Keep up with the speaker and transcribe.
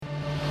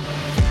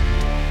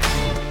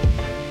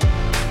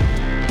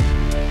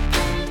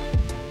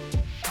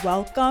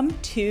Welcome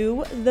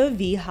to the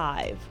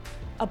V-Hive,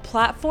 a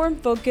platform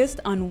focused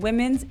on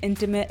women's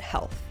intimate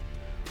health.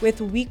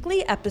 With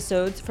weekly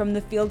episodes from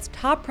the field's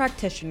top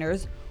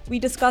practitioners, we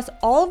discuss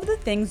all of the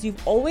things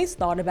you've always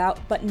thought about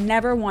but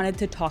never wanted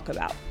to talk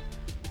about.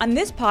 On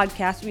this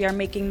podcast, we are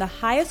making the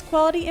highest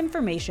quality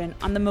information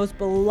on the most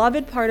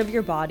beloved part of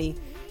your body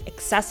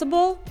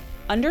accessible,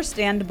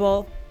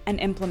 understandable, and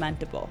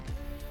implementable.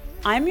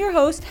 I'm your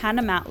host,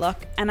 Hannah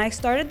Matlock, and I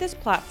started this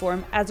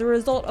platform as a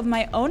result of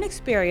my own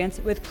experience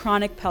with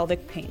chronic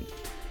pelvic pain.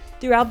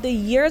 Throughout the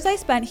years I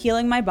spent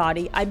healing my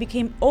body, I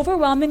became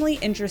overwhelmingly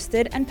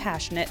interested and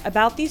passionate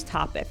about these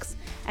topics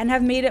and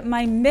have made it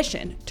my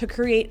mission to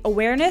create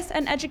awareness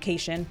and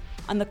education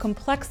on the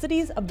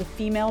complexities of the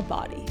female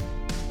body.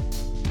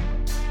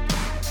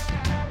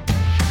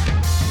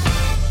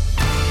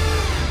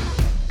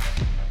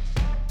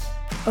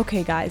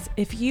 Okay guys,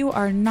 if you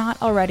are not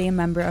already a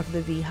member of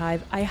the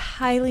V-Hive, I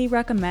highly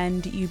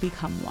recommend you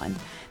become one.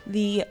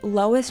 The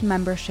lowest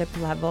membership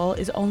level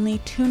is only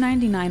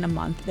 $2.99 a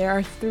month. There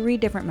are 3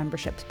 different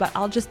memberships, but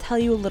I'll just tell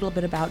you a little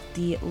bit about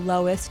the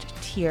lowest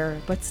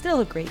tier, but still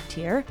a great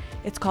tier.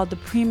 It's called the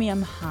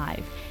Premium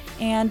Hive.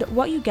 And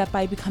what you get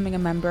by becoming a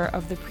member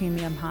of the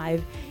Premium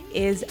Hive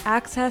is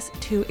access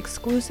to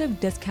exclusive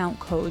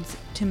discount codes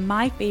to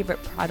my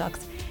favorite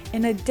products,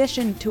 in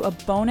addition to a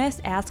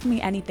bonus Ask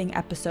Me Anything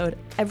episode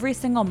every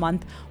single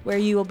month where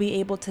you will be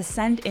able to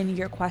send in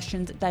your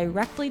questions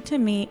directly to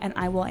me and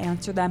I will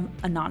answer them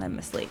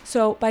anonymously.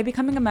 So by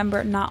becoming a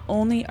member, not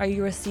only are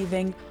you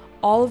receiving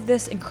all of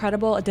this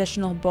incredible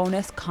additional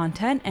bonus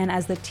content, and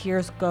as the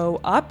tiers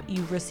go up,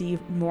 you receive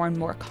more and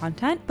more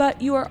content,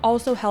 but you are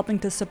also helping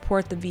to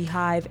support the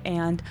V-Hive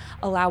and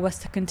allow us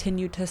to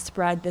continue to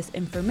spread this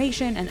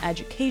information and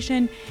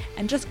education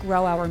and just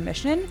grow our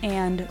mission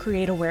and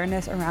create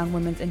awareness around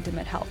women's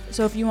intimate health.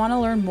 So if you want to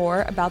learn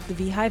more about the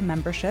V-Hive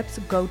memberships,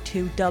 go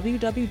to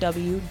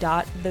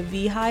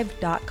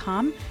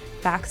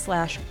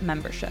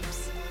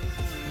www.thevihive.com/memberships.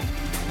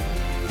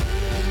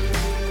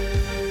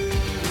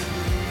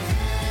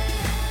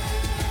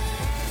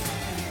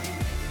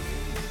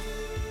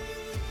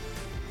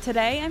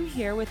 Today I'm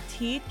here with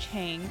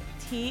Chang.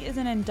 T is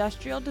an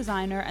industrial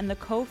designer and the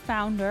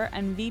co-founder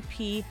and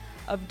VP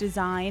of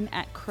design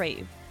at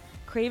Crave.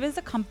 Crave is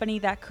a company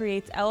that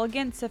creates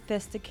elegant,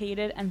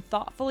 sophisticated, and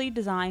thoughtfully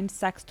designed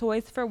sex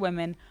toys for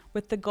women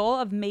with the goal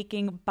of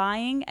making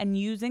buying and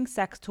using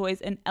sex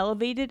toys an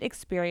elevated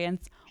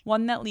experience,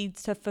 one that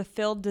leads to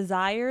fulfilled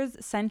desires,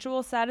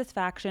 sensual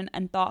satisfaction,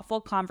 and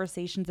thoughtful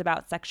conversations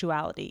about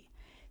sexuality.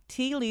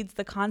 T leads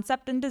the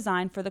concept and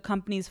design for the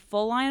company's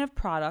full line of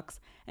products,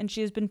 and she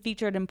has been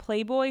featured in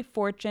Playboy,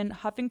 Fortune,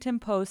 Huffington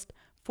Post,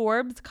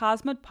 Forbes,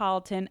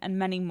 Cosmopolitan, and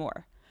many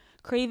more.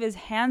 Crave is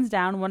hands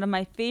down one of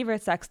my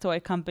favorite sex toy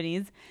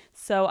companies,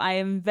 so I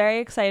am very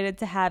excited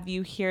to have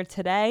you here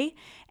today,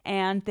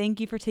 and thank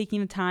you for taking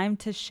the time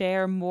to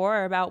share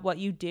more about what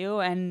you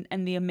do and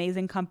the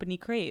amazing company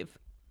Crave.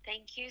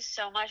 Thank you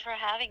so much for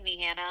having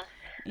me, Hannah.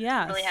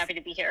 Yeah, I'm really happy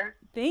to be here.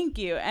 Thank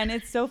you, and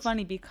it's so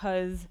funny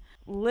because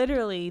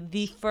literally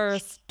the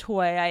first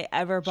toy I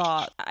ever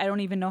bought, I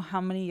don't even know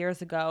how many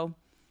years ago,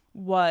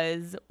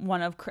 was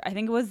one of, I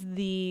think it was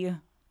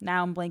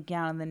now I'm blanking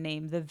out on the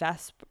name, the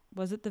Vesper.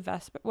 Was it the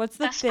Vesper? What's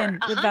the Vesper. thin?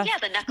 Yeah,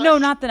 the necklace. No,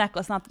 not the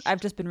necklace.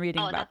 I've just been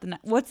reading about the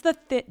what's the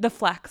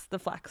Flex? The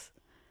Flex.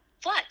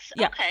 Flex.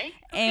 Yeah. Okay.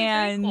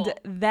 And cool.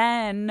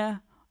 Then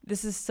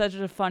this is such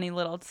a funny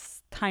little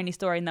tiny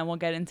story, and then we'll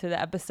get into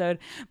the episode.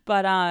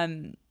 But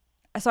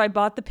so I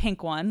bought the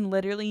pink one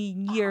literally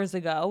years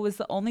ago. It was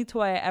the only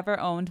toy I ever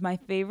owned, my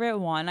favorite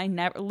one. I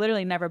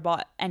never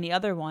bought any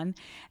other one.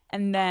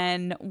 And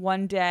then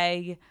one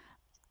day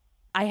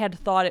I had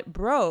thought it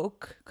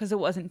broke because it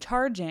wasn't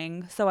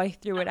charging, so I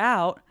threw it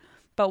out.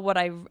 But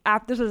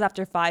this was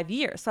after 5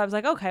 years. So I was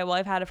like, okay, well,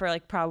 I've had it for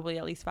like probably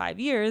at least 5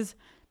 years.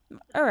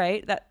 All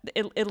right, that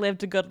it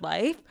lived a good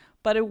life,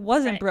 but it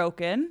wasn't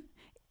broken.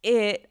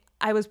 I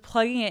was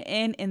plugging it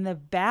in the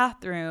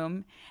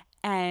bathroom,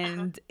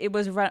 and it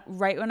was right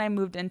when I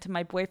moved into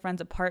my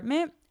boyfriend's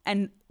apartment.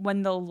 And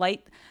when the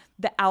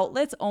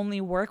outlets only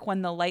work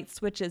when the light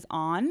switch is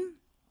on.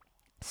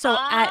 So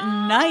at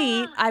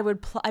night, I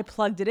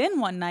plugged it in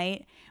one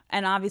night,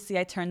 and obviously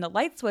I turned the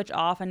light switch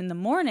off, and in the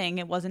morning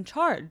it wasn't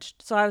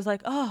charged. So I was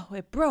like, oh,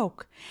 it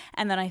broke.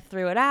 And then I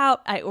threw it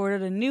out. I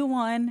ordered a new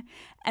one.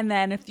 And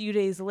then a few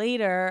days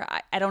later,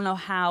 I don't know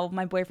how,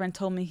 my boyfriend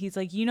told me, he's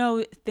like,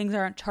 things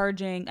aren't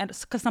charging, and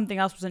because something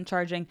else wasn't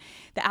charging.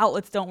 The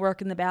outlets don't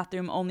work in the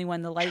bathroom only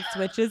when the light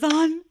switch is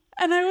on.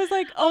 And I was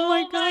like, oh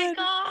my God.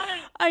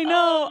 I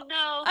know. Oh,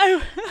 no.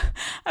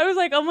 I was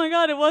like, oh my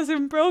God, it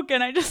wasn't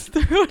broken. I just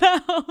threw it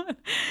out.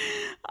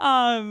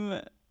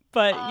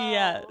 But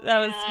yeah, that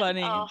was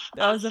funny. I'm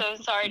so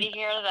sorry to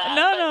hear that.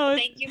 No.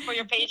 Thank you for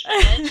your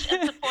patronage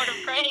and support of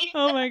Crave.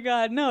 Oh my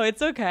God. No,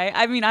 it's okay.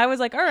 I mean, I was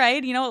like, all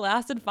right, it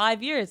lasted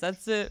 5 years.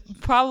 That's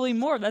probably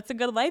more. That's a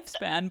good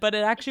lifespan. But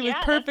it actually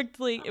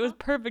was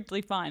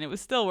perfectly fine. It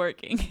was still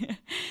working.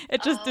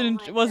 It just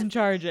wasn't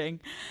charging.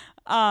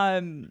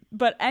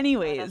 But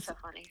anyways, that's so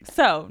funny.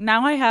 So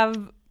now I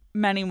have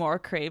many more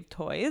Crave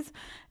toys.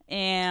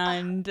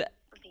 And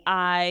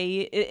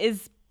I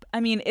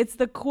mean, it's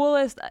the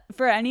coolest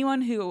for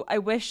anyone who I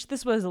wish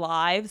this was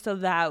live so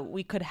that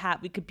we could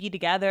be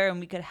together and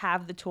we could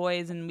have the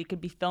toys and we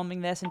could be filming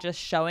this and just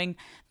showing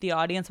the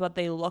audience what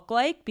they look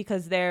like,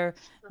 because they're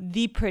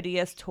the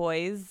prettiest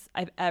toys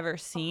I've ever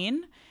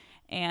seen.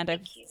 And I've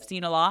Thank you.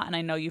 seen a lot, and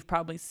I know you've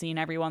probably seen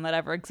everyone that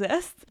ever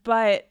exists.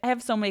 But I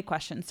have so many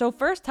questions. So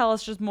first, tell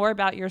us just more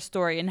about your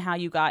story and how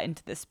you got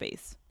into this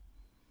space.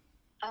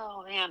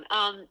 Oh man.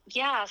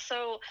 Yeah.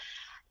 So,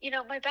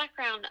 my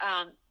background,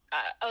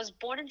 I was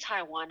born in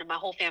Taiwan and my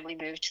whole family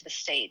moved to the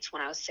States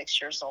when I was 6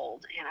 years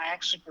old. And I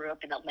actually grew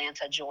up in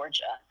Atlanta,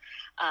 Georgia,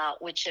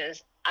 which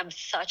is, I'm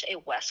such a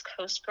West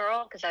Coast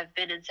girl because I've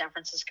been in San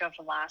Francisco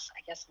for the last,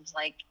 I guess it was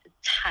like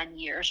 10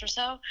 years or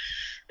so,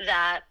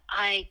 that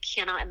I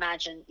cannot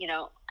imagine,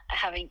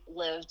 having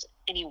lived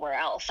anywhere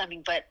else. I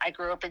mean, but I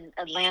grew up in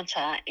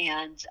Atlanta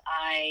and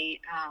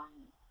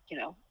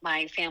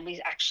my family's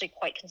actually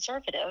quite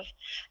conservative,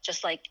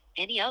 just like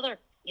any other,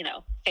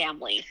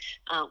 family.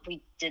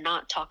 We did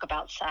not talk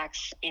about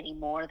sex any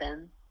more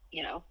than,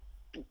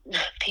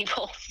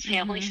 people's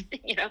families,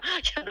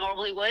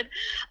 normally would.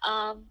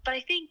 But I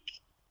think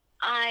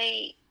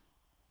I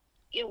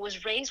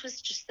was raised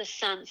with just the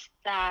sense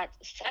that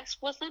sex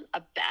wasn't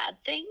a bad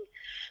thing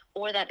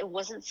or that it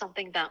wasn't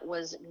something that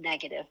was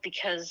negative,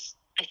 because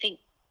I think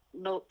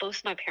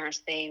both my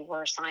parents, they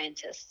were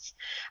scientists.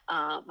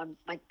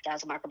 My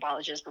dad's a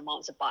microbiologist, my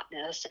mom's a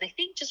botanist. And I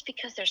think just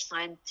because they're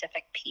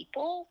scientific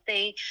people,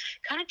 they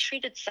kind of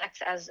treated sex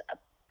as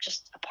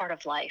just a part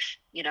of life.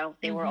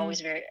 They were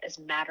always very as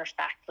matter of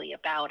factly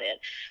about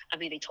it. I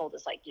mean, they told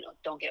us like,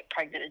 don't get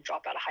pregnant and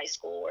drop out of high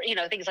school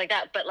or, things like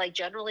that. But like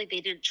generally they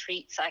didn't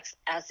treat sex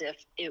as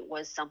if it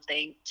was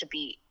something to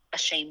be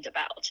ashamed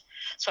about.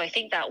 So I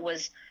think that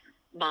was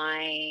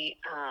my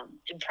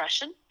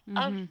impression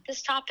of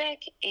this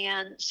topic.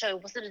 And so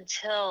it wasn't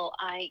until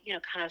I,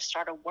 kind of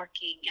started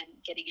working and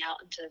getting out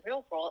into the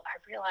real world, I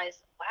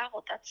realized,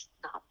 wow, that's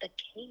not the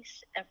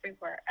case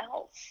everywhere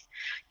else.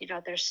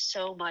 There's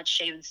so much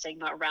shame and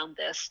stigma around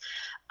this.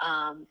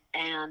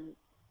 And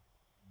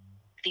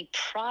the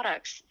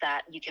products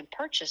that you can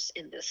purchase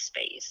in this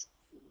space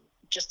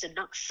just did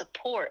not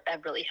support a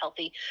really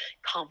healthy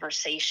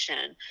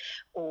conversation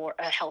or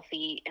a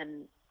healthy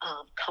and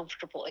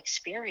comfortable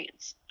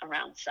experience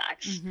around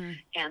sex.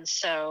 And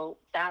so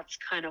that's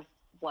kind of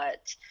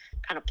what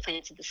kind of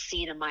planted the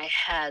seed in my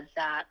head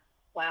that,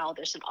 wow,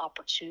 there's an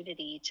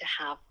opportunity to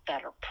have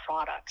better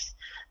products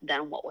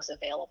than what was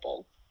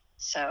available.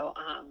 So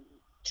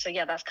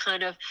yeah, that's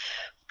kind of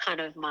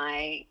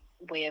my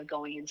way of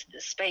going into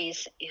this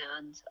space.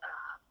 And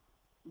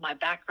my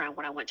background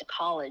when I went to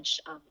college,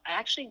 I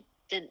actually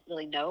didn't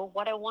really know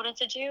what I wanted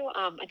to do.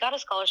 I got a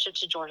scholarship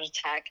to Georgia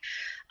Tech,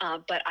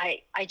 but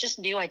I just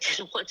knew I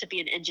didn't want to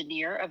be an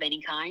engineer of any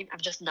kind. I'm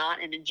just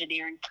not an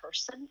engineering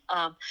person.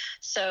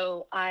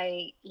 So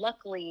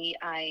luckily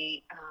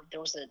there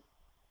was a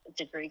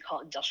degree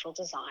called industrial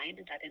design,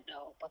 and I didn't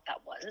know what that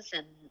was.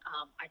 And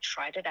I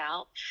tried it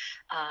out,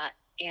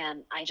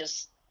 and I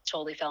just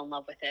totally fell in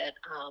love with it.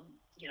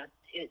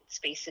 It's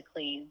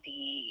basically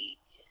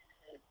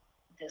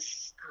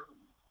this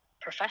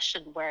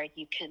profession where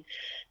you can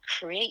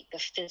create the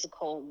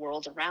physical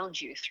world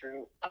around you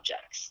through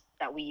objects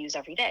that we use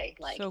every day,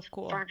 like so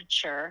cool.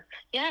 Furniture,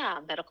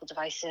 medical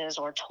devices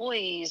or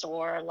toys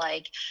or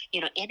like,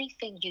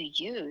 anything you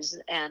use.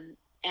 And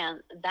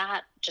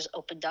that just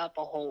opened up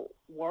a whole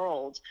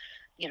world,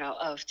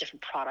 of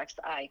different products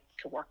that I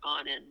could work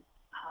on. And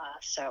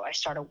so I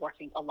started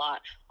working a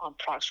lot on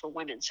products for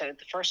women. So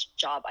the first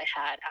job I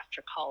had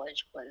after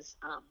college was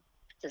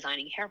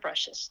designing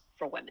hairbrushes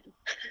for women.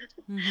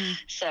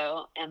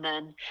 So, and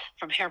then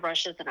from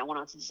hairbrushes, then I went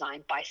on to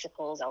design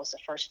bicycles. I was the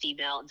first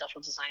female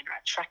industrial designer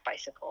at Trek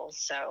Bicycles.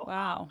 So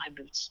wow.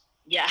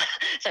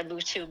 So I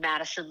moved to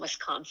Madison,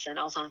 Wisconsin.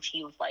 I was on a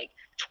team of like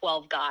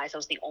 12 guys. I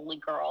was the only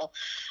girl.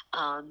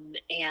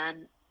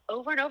 And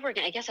over and over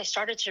again, I guess I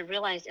started to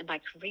realize in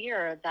my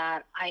career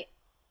that I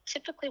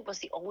typically was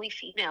the only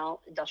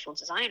female industrial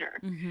designer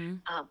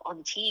on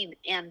the team.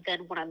 And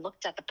then when I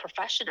looked at the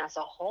profession as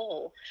a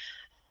whole,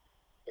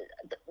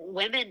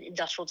 women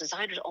industrial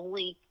designers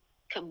only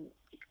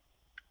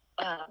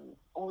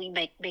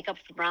make up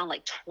around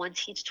like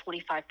 20 to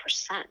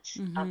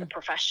 25% of the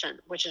profession,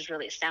 which is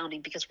really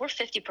astounding because we're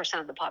 50%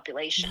 of the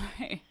population.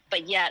 Right.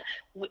 But yet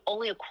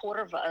only a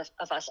quarter of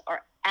us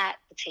are at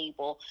the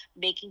table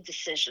making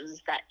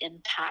decisions that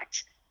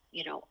impact,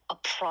 a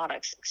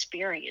product's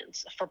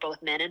experience for both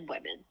men and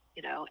women,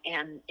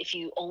 and if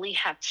you only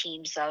have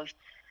teams of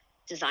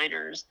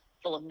designers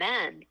full of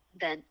men,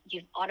 then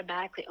you've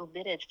automatically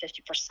omitted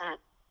 50%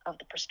 of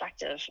the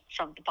perspective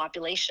from the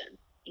population,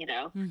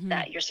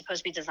 that you're supposed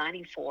to be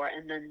designing for,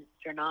 and then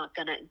you're not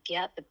going to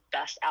get the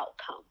best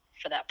outcome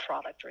for that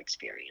product or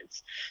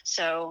experience.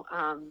 So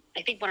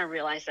I think when I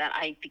realized that,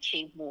 I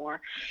became more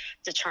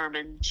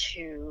determined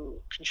to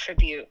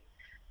contribute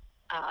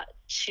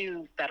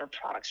to better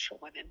products for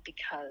women,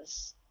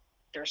 because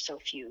there are so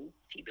few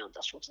female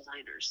industrial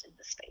designers in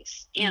this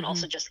space, and Mm-hmm.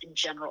 also just in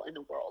general in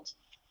the world.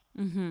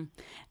 Mm-hmm.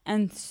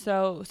 And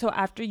so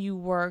after you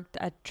worked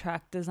at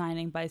Trek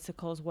designing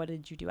bicycles, what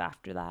did you do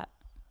after that?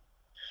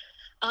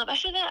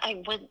 After that,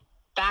 I went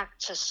back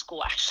to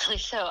school actually.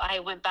 So I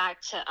went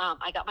back to,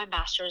 I got my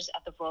master's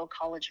at the Royal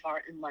College of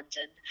Art in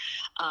London.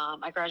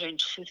 I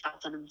graduated in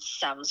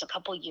 2007, so a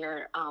couple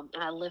year, and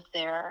I lived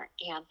there.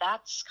 And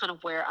that's kind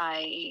of where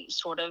I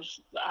sort of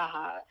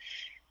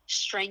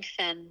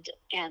strengthened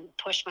and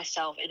pushed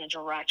myself in a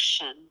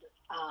direction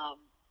um,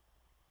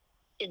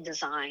 in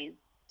design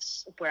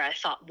where I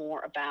thought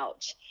more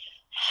about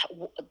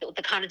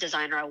the kind of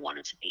designer I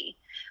wanted to be.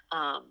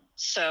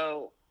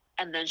 So,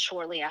 and then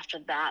shortly after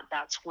that,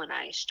 that's when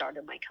I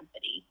started my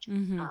company,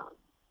 Mm-hmm.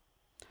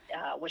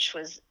 um, which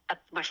was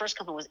my first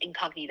company was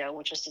Incognito,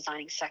 which was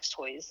designing sex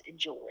toys and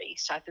jewelry.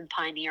 So I've been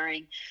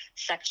pioneering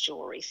sex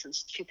jewelry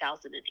since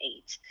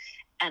 2008.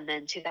 And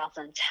then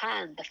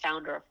 2010, the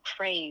founder of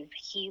Crave,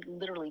 he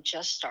literally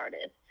just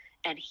started,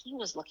 and he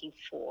was looking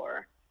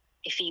for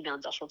a female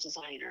industrial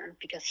designer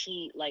because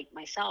he, like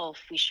myself,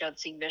 we shared the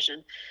same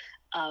vision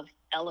of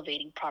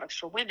elevating products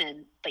for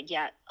women, but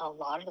yet a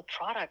lot of the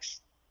products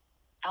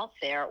out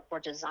there were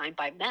designed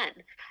by men,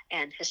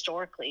 and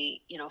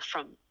historically,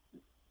 from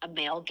a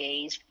male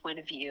gaze point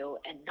of view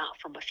and not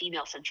from a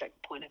female centric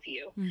point of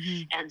view.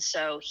 Mm-hmm. And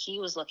so he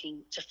was looking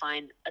to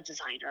find a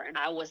designer, and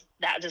I was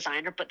that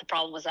designer, but the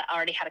problem was that I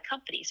already had a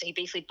company. So he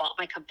basically bought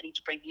my company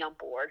to bring me on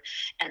board.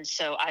 And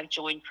so I've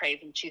joined Crave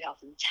in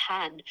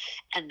 2010.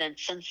 And then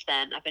since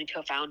then, I've been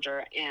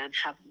co-founder and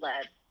have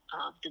led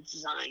the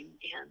design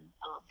and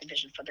the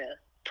vision for the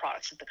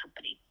products of the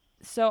company.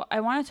 So I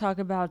want to talk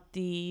about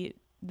the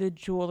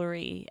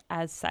jewelry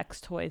as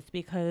sex toys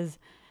because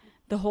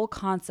the whole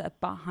concept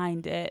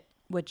behind it,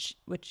 which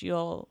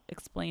you'll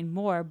explain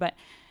more, but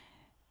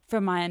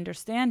from my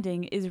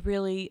understanding, is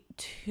really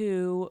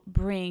to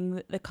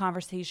bring the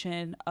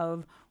conversation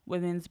of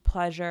women's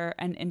pleasure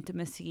and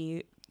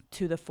intimacy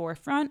to the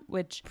forefront,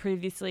 which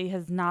previously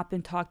has not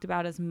been talked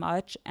about as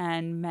much,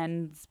 and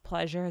men's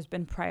pleasure has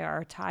been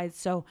prioritized.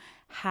 So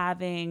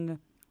having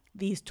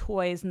these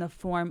toys in the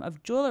form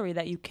of jewelry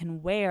that you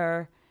can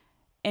wear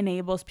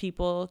enables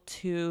people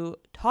to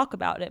talk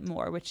about it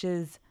more, which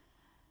is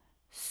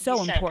You so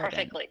said it important.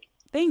 perfectly.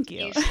 Thank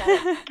you. You said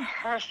it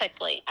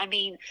perfectly. I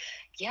mean,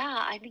 yeah,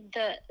 I mean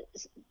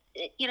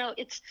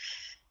it's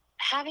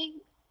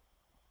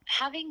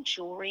having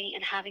jewelry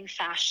and having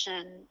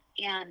fashion,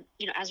 and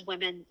as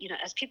women,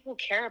 as people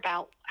care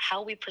about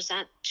how we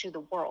present to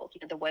the world,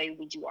 the way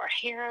we do our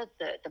hair,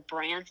 the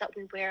brands that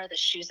we wear, the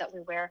shoes that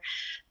we wear,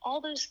 all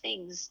those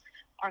things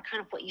are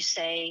kind of what you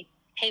say,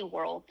 hey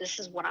world, this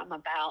is what I'm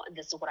about and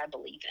this is what I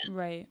believe in.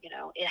 Right.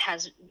 It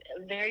has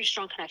a very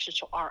strong connection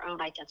to our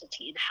own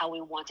identity and how we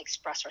want to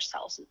express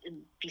ourselves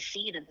and be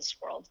seen in this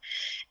world.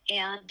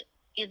 And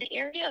in the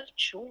area of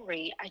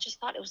jewelry, I just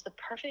thought it was the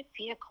perfect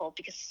vehicle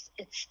because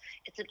it's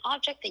an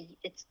object that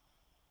it's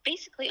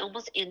basically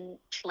almost in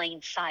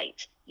plain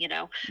sight, but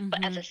at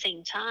Mm-hmm. the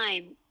same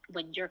time,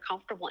 when you're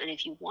comfortable and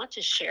if you want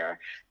to share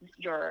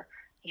your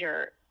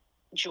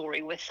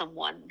jewelry with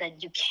someone, then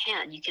you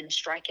can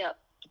strike up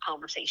a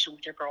conversation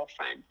with your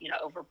girlfriend,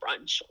 over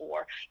brunch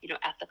or,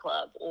 at the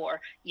club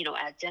or,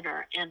 at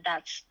dinner. And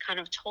that's kind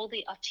of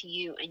totally up to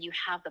you. And you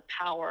have the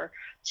power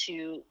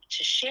to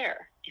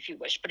share if you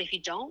wish. But if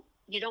you don't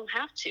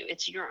have to.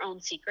 It's your own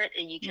secret,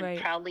 and you can Right.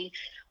 proudly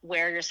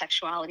wear your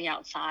sexuality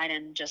outside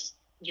and just,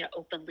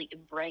 openly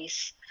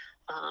embrace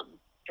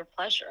your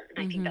pleasure. And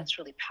I think Mm-hmm. that's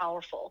really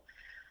powerful.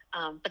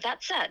 But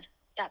that said,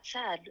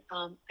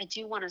 I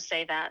do want to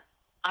say that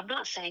I'm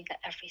not saying that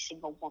every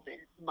single woman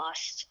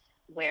must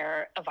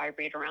wear a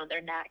vibrator around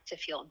their neck to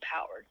feel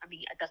empowered. I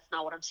mean, that's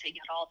not what I'm saying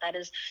at all. That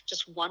is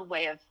just one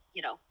way of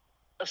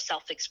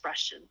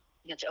self-expression,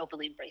 to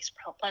openly embrace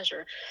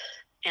pleasure.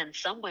 And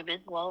some women,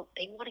 well,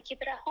 they want to keep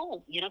it at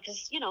home,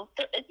 because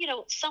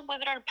some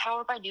women are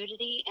empowered by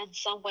nudity and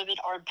some women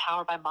are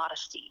empowered by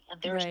modesty, and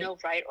there is Right. no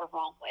right or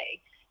wrong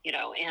way.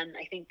 And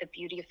I think the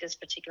beauty of this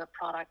particular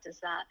product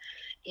is that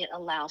it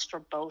allows for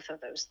both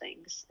of those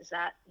things. Is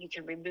that you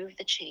can remove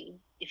the chain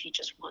if you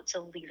just want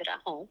to leave it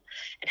at home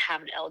and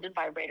have an elegant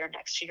vibrator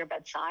next to your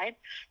bedside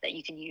that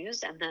you can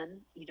use, and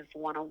then if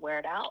you want to wear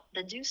it out,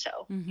 then do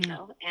so.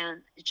 Mm-hmm.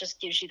 And it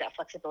just gives you that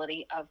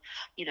flexibility of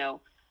you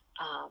know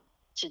um,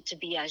 to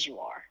be as you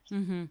are.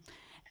 Mm-hmm.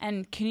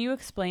 And can you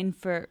explain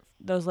for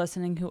those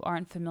listening who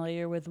aren't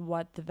familiar with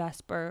what the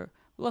Vesper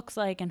looks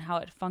like and how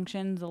it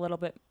functions a little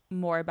bit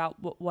more about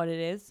what it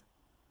is?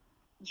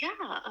 Yeah.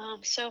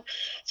 So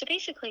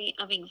basically,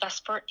 I mean,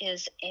 Vesper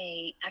is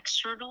a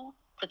external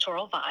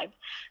clitoral vibe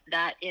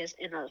that is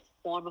in a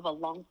form of a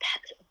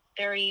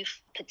very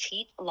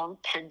petite long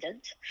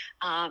pendant.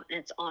 And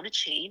it's on a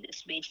chain.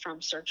 It's made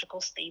from surgical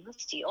stainless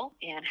steel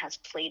and has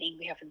plating.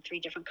 We have in 3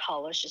 different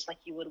colors, just like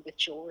you would with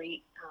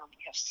jewelry.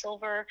 We have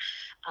silver,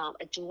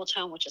 a dual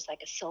tone, which is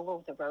like a silver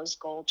with a rose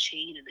gold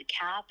chain and a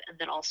cap, and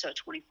then also a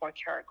 24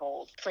 karat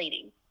gold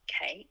plating.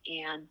 Okay,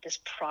 and this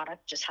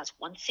product just has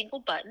one single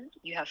button.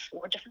 You have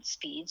four different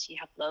speeds. You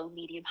have low,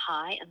 medium,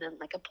 high, and then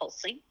like a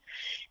pulsing.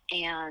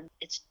 And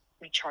it's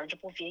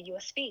rechargeable via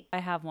USB. I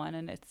have one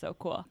and it's so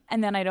cool.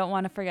 And then I don't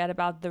want to forget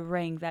about the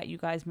ring that you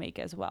guys make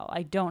as well.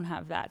 I don't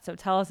have that. So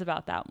tell us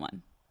about that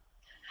one.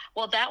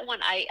 Well, that one,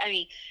 I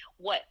mean,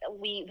 what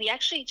we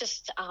actually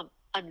just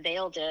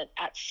unveiled it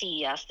at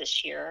CES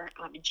this year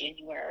in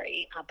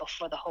January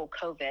before the whole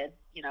COVID,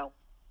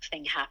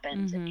 thing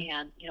happened. Mm-hmm.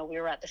 And, we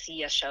were at the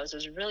CES shows. It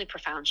was a really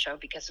profound show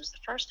because it was the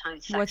first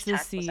time sex What's the tech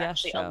was CES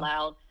actually show?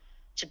 allowed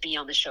to be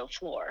on the show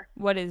floor.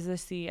 What is the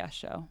CES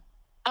show?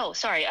 Oh,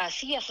 sorry.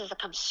 CES is a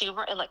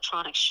consumer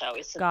electronics show.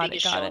 It's the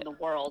biggest Got show it. in the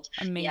world.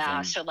 Amazing.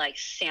 Yeah. So like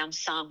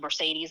Samsung,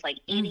 Mercedes, like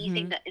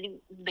anything that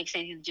makes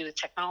anything to do with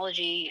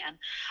technology, and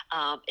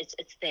it's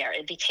there.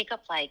 They take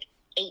up like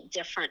 8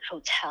 different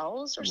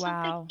hotels or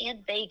something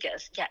in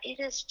Vegas. Yeah, it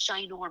is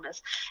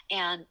ginormous.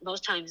 And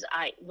most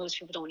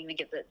people don't even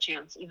get the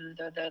chance, even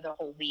though they're there the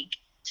whole week,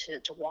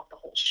 to walk the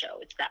whole show.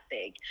 It's that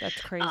big. That's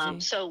crazy.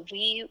 So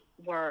we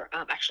were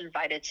actually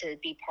invited to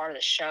be part of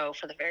the show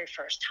for the very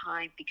first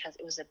time because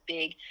it was a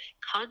big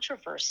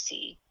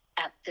controversy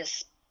at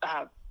this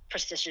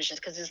prestigious,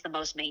 because it's the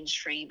most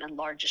mainstream and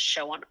largest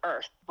show on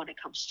earth when it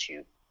comes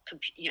to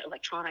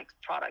electronic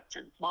products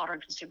and modern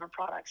consumer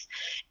products.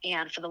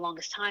 And for the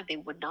longest time, they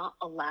would not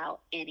allow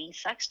any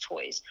sex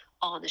toys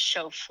on the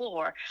show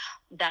floor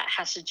that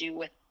has to do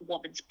with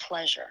woman's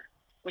pleasure,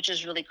 which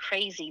is really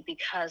crazy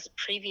because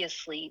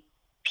previously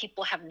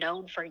people have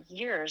known for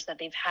years that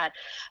they've had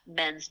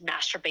men's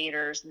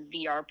masturbators and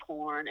VR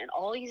porn and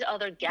all these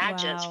other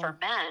gadgets for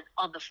men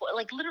on the floor.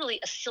 Like literally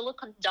a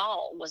silicone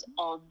doll was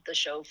on the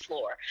show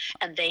floor,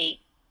 and they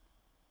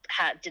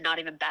did not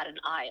even bat an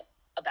eye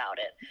about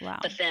it.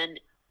 But then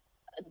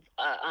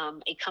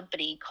a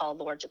company called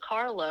Lord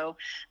DiCarlo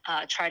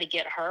tried to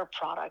get her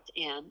product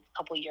in a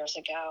couple of years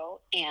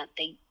ago, and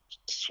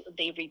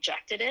they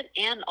rejected it.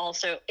 And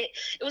also it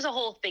was a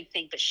whole big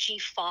thing, but she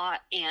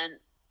fought, and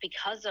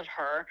because of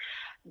her,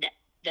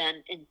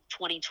 then in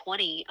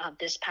 2020,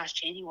 this past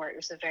January, it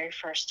was the very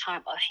first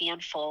time a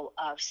handful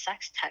of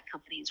sex tech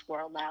companies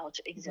were allowed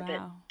to exhibit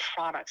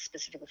products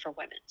specifically for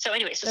women. So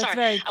anyway, That's sorry,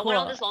 very cool. I went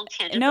on this long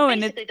tangent. No, but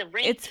and basically the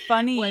ring it's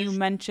funny you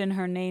mention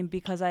her name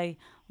because I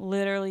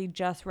literally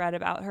just read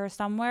about her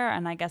somewhere,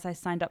 and I guess I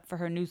signed up for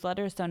her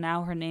newsletter, so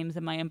now her name's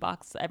in my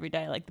inbox every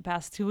day, like the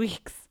past 2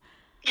 weeks.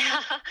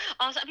 Yeah,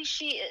 also, I mean,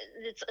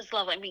 it's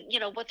lovely. I mean,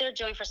 what they're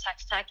doing for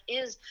sex tech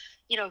is,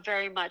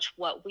 very much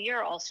what we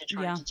are also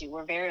trying to do.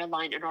 We're very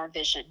aligned in our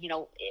vision,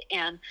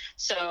 and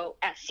so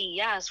at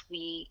CES,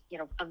 we,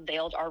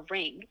 unveiled our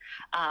ring,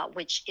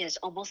 which is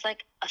almost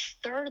like a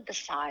third the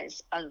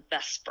size of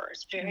Vesper.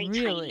 It's very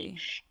tiny.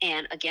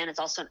 And again, it's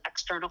also an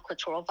external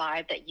clitoral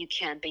vibe that you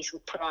can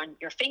basically put on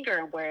your finger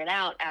and wear it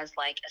out as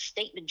like a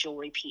statement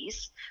jewelry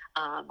piece.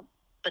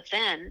 But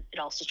then it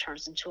also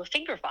turns into a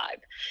finger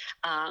vibe.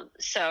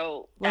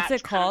 So what's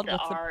that's it called?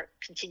 Kind of our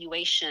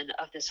continuation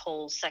of this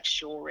whole sex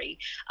jewelry.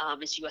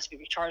 It's USB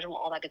rechargeable,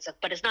 all that good stuff,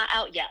 but it's not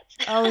out yet.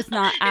 Oh, it's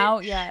not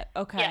out yet.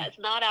 Okay. Yeah, it's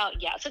not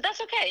out yet. So that's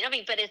okay. I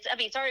mean,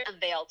 it's already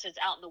unveiled, so it's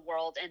out in the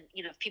world. And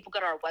if people go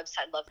to our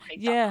website,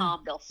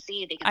 lovecrave.com, they'll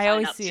see it. They can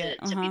sign up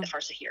to be the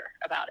first to hear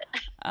about it.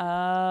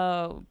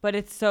 Oh, but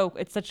it's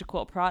such a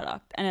cool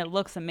product, and it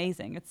looks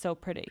amazing. It's so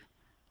pretty.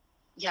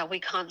 Yeah, we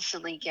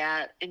constantly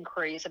get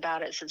inquiries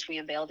about it since we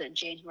unveiled it in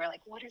January.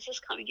 Like, when is this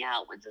coming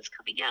out? When's this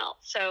coming out?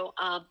 So,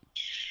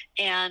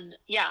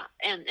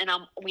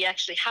 we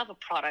actually have a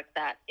product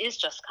that is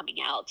just coming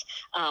out,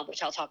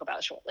 which I'll talk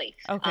about shortly.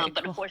 Okay,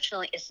 but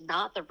unfortunately, it's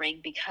not the ring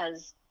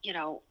because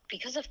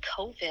of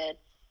COVID,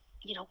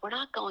 we're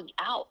not going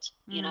out.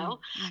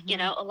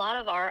 A lot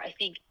of our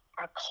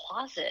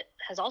closet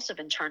has also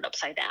been turned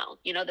upside down.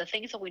 The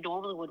things that we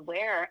normally would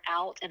wear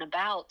out and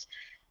about,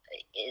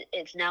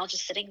 it's now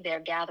just sitting there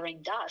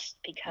gathering dust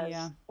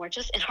because we're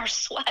just in our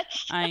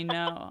sweats. I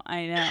know.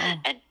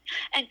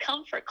 and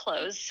comfort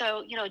clothes.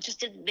 So, it just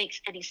didn't make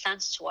any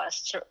sense to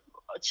us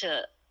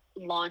to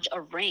launch a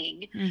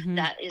ring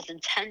that is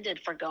intended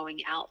for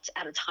going out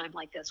at a time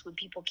like this when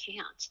people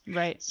can't.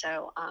 Right.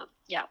 So,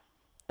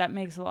 that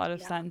makes a lot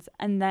of sense.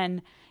 And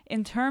then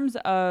in terms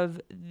of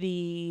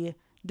the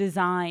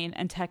design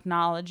and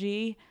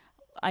technology,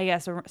 I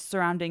guess,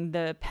 surrounding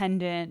the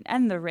pendant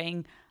and the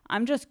ring,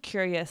 I'm just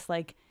curious,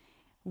 like,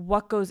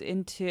 what goes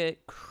into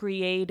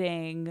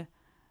creating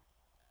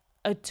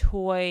a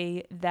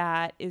toy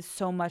that is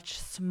so much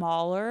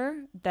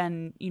smaller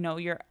than,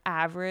 your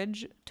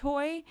average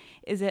toy?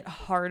 Is it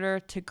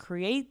harder to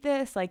create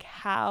this? Like,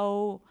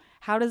 how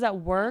does that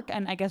work?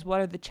 And I guess,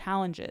 what are the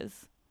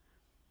challenges?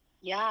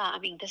 Yeah, I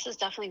mean, this is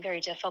definitely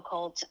very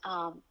difficult.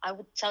 I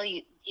would tell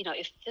you,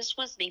 if this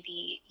was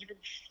maybe even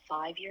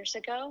 5 years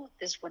ago,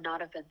 this would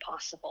not have been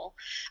possible.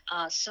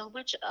 So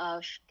much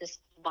of this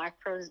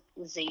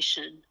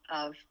microization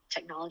of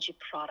technology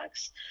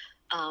products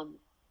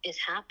is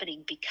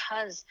happening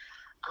because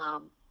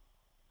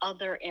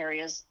other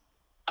areas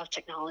of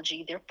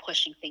technology, they're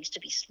pushing things to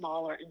be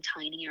smaller and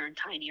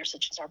tinier,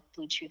 such as our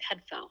Bluetooth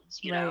headphones,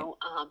 Right.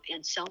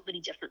 and so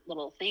many different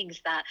little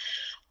things that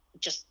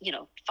just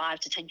 5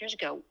 to 10 years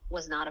ago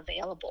was not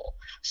available.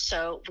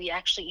 So we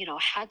actually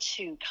had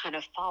to kind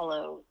of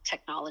follow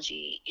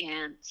technology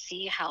and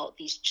see how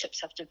these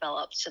chips have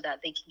developed so that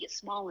they can get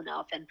small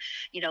enough, and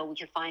we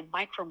can find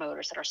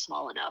micromotors that are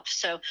small enough.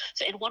 So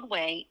in one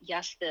way,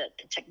 yes, the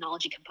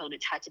technology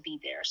components had to be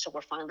there, so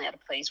we're finally at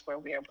a place where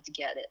we're able to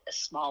get it as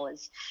small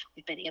as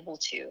we've been able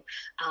to.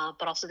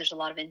 But also there's a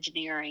lot of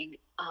engineering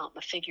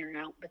of figuring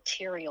out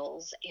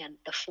materials and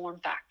the form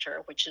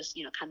factor, which is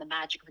kind of the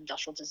magic of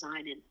industrial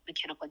design and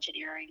mechanical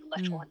engineering,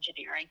 electrical Mm.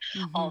 engineering,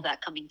 all Mm-hmm. of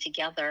that coming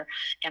together,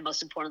 and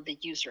most importantly,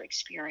 the user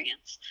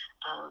experience.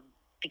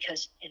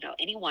 Because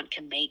anyone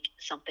can make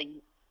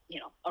something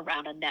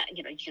around a net.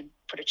 You can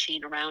put a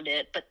chain around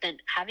it, but then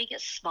having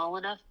it small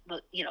enough,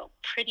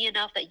 pretty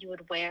enough that you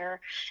would wear,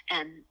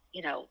 and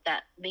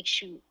that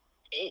makes you,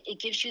 it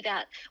gives you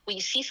that, when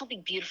you see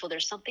something beautiful,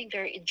 there's something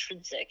very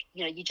intrinsic,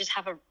 you just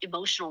have an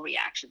emotional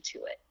reaction to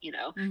it. You're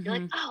like,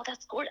 Mm-hmm. oh,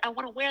 that's gorgeous, I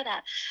want to wear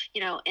that.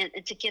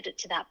 And to get it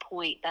to that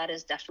point, that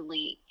is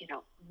definitely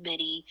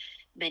many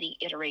many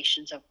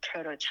iterations of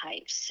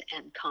prototypes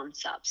and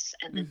concepts,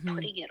 and then Mm-hmm.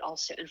 putting it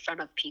also in front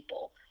of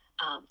people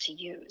to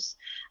use.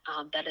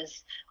 That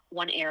is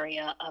one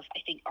area of, I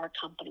think, our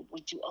company we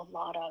do a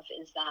lot of,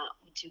 is that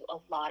we do a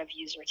lot of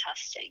user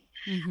testing.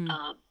 Mm-hmm.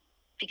 um,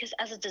 because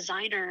as a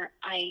designer,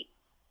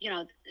 you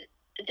know,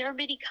 there are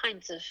many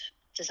kinds of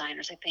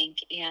designers, I think,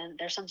 and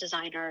there's some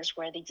designers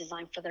where they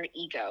design for their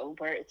ego,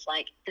 where it's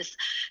like this,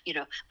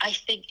 I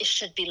think it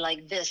should be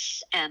like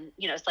this, and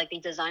it's like they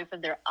design from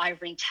their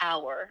ivory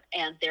tower,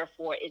 and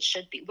therefore it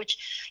should be,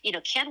 which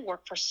can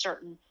work for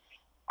certain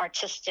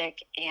artistic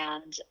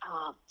and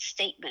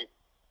statement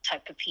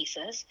type of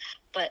pieces.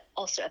 But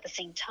also at the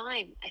same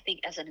time, I think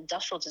as an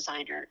industrial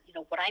designer,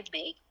 what I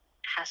make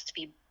has to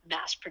be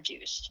mass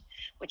produced,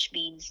 which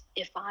means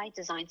if I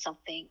design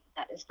something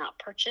that is not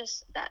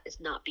purchased, that is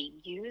not being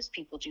used,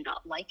 people do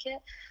not like it,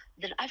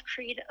 then I've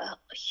created a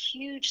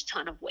huge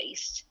ton of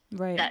waste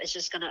Right. that is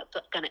just gonna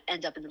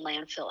end up in the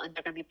landfill, and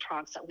they're gonna be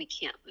products that we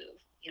can't move.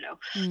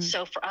 Mm.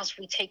 So for us,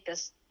 we take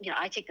this,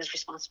 I take this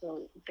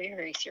responsibility very,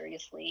 very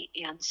seriously.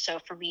 And so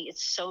for me,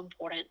 it's so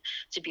important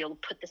to be able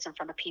to put this in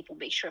front of people,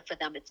 make sure for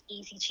them it's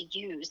easy to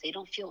use. They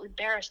don't feel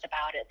embarrassed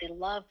about it. They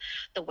love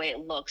the way it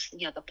looks,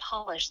 the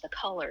polish, the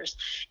colors.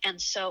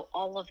 And so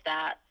all of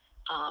that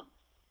um,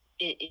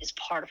 is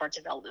part of our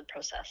development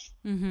process.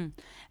 Mm-hmm.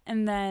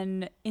 And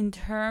then in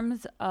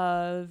terms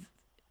of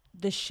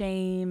the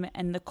shame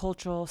and the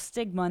cultural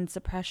stigma and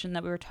suppression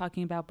that we were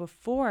talking about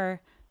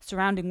before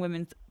surrounding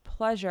women's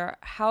pleasure,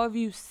 how have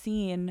you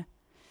seen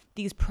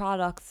these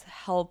products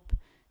help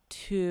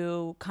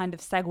to kind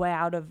of segue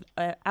out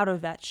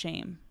of that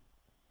shame?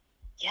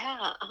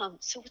 Yeah,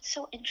 so what's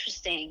so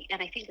interesting,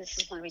 and I think this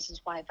is one of the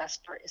reasons why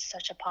Vesper is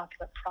such a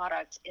popular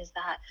product, is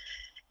that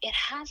it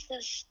has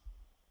this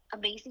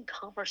amazing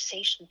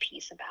conversation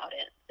piece about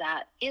it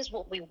that is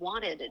what we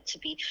wanted it to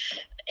be,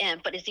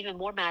 and but it's even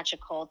more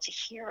magical to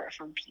hear it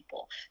from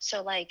people.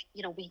 So like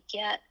we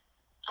get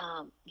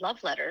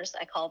love letters,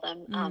 I call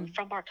them, Mm.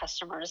 from our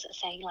customers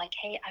saying like,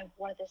 hey, I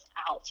wore this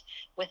out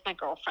with my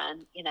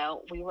girlfriend,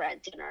 we were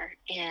at dinner,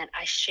 and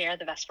I share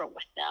the Vesper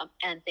with them,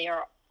 and they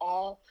are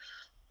all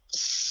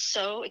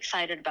so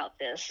excited about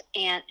this.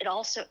 And it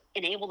also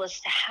enabled us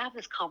to have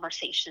this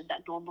conversation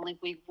that normally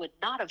we would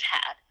not have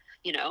had,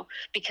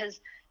 because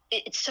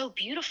it's so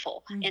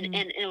beautiful, Mm-hmm.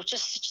 and it was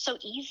just so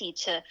easy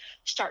to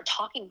start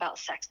talking about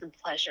sex and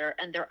pleasure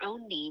and their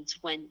own needs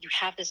when you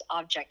have this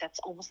object that's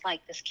almost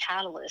like this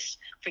catalyst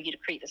for you to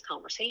create this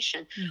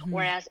conversation. Mm-hmm.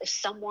 Whereas if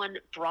someone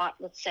brought,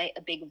 let's say,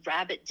 a big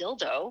rabbit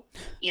dildo,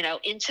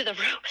 into the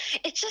room,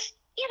 it just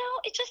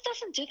it just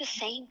doesn't do the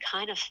same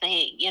kind of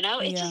thing. It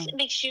Yeah. just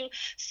makes you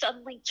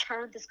suddenly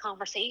turn this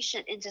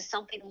conversation into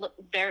something look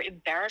very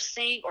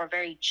embarrassing or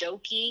very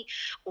jokey,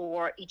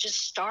 or you just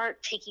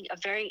start taking a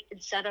very,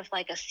 instead of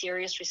like a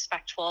serious,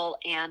 respectful,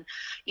 and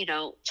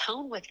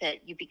tone with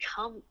it, you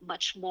become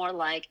much more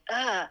like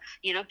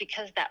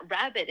because that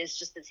rabbit is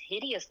just this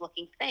hideous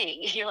looking thing.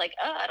 You're like,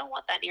 I don't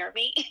want that near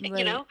me.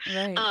 Right.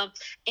 Right. um,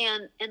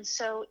 and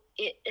so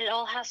it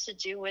all has to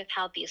do with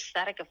how the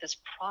aesthetic of this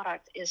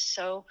product is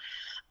so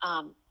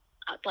um,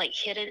 like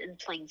hidden in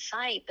plain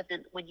sight. But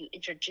then when you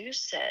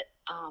introduce it,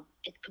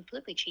 it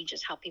completely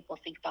changes how people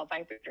think about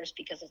vibrators,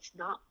 because it's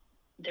not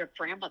their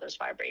grandmother's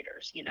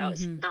vibrators.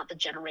 It's Mm-hmm. not the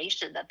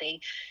generation that they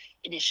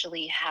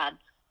initially had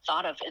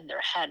thought of in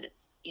their head.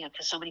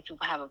 Because so many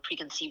people have a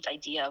preconceived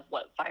idea of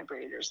what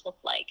vibrators look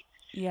like,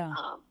 Yeah.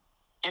 um,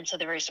 and so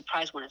they're very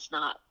surprised when it's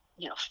not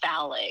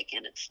phallic,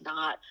 and it's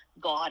not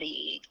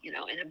gaudy,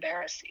 and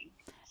embarrassing.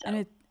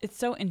 And So it's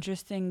so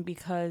interesting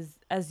because,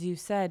 as you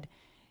said,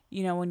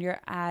 when you're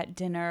at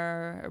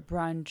dinner or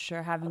brunch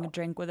or having a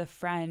drink with a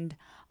friend,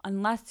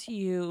 unless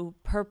you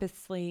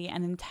purposely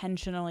and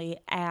intentionally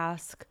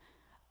ask,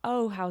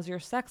 oh, how's your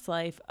sex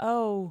life?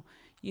 Oh,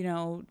 you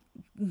know,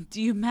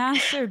 do you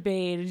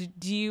masturbate?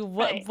 Do you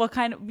Right. what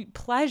kind of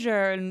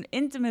pleasure and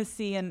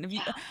intimacy? And if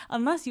you, Yeah.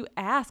 unless you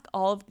ask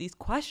all of these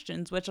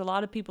questions, which a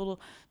lot of people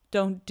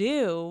don't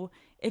do,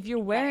 if you're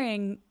Right.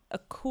 wearing a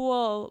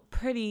cool,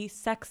 pretty,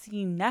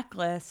 sexy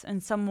necklace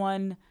and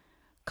someone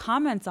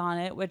comments on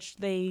it, which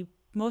they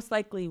most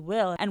likely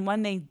will, and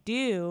when they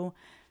do,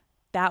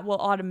 that will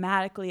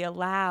automatically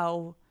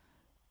allow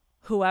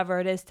whoever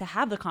it is to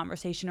have the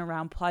conversation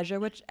around pleasure,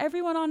 which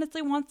everyone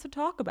honestly wants to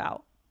talk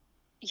about.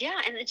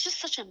 Yeah, and it's just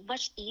such a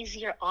much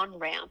easier on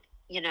ramp,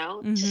 to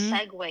Mm-hmm.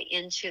 segue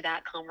into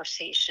that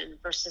conversation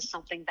versus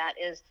something that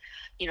is,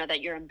 that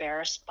you're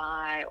embarrassed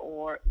by,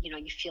 or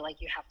you feel like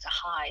you have to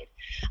hide.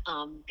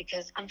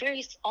 Because I'm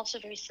also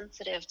very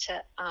sensitive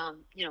to,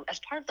 as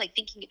part of like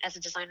thinking as a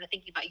designer,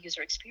 thinking about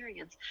user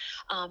experience.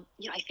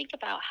 I think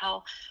about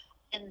how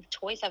and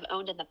toys I've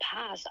owned in the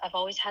past, I've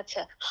always had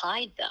to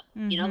hide them.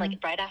 Mm-hmm. Like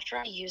right after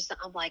I use them,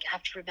 I'm like, I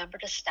have to remember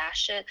to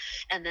stash it.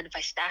 And then if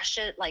I stash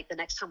it, like the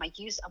next time I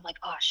use it, I'm like,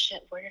 oh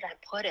shit, where did I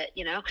put it?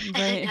 And now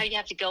Right. you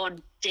have to go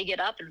and dig it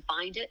up and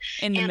find it.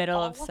 In the And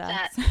middle of all of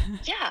that, sex.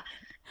 yeah.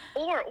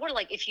 Or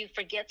like if you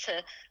forget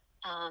to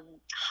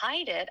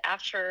hide it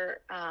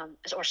after,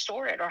 or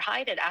store it or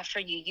hide it after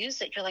you use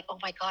it, you're like, oh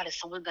my God, is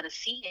someone going to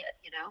see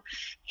it?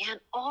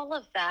 And all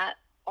of that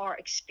are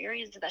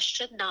experiences that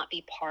should not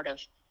be part of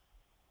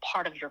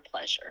your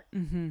pleasure.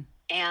 Mm-hmm.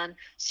 And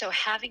so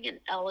having an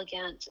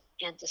elegant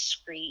and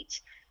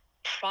discreet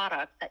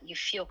product that you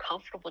feel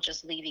comfortable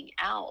just leaving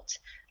out,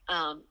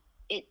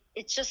 it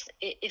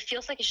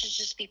feels like it should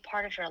just be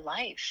part of your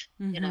life,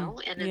 Mm-hmm.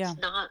 and Yeah. it's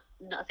not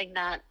nothing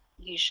that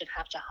you should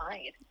have to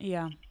hide.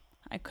 Yeah.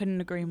 I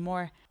couldn't agree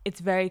more.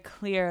 It's very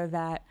clear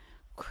that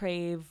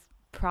Crave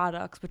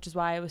products, which is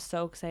why I was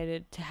so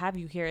excited to have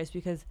you here, is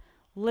because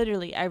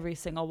literally every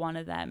single one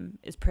of them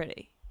is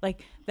pretty.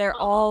 Like they're Oh,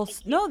 all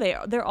thank you.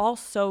 no, they're all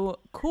so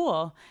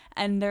cool,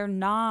 and they're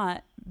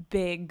not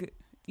big,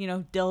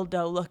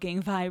 dildo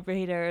looking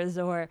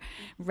vibrators or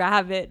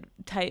rabbit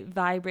type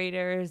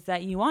vibrators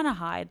that you want to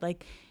hide.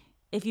 Like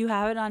if you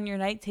have it on your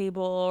night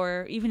table,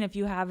 or even if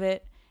you have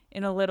it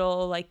in a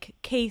little like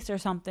case or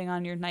something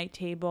on your night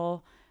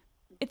table,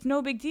 it's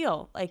no big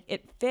deal. Like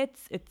it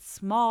fits, it's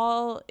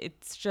small,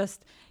 it's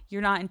just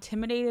you're not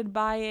intimidated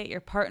by it, your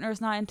partner's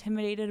not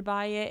intimidated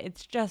by it.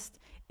 It's just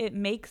it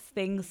makes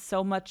things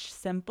so much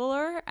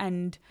simpler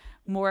and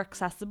more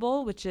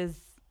accessible, which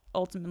is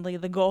ultimately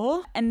the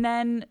goal. And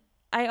then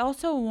I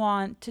also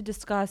want to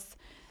discuss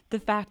the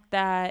fact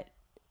that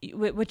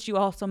which you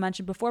also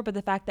mentioned before, but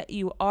the fact that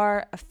you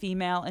are a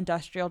female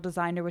industrial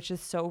designer, which is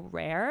so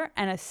rare,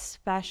 and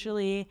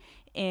especially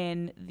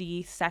in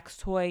the sex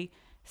toy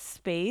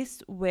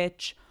space,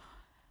 which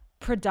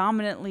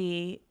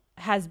predominantly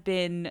has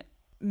been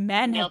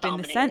men Male have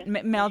been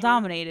dominated. male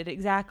dominated,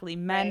 exactly.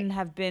 Men Right.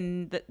 have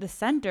been the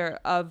center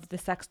of the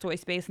sex toy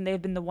space, and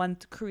they've been the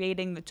ones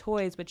creating the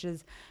toys, which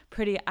is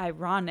pretty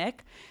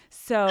ironic.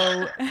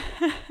 So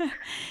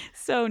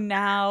so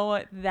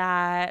now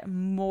that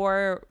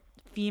more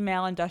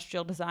female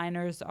industrial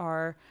designers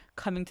are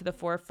coming to the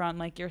forefront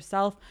like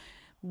yourself,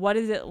 what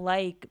is it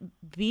like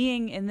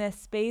being in this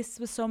space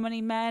with so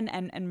many men,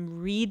 and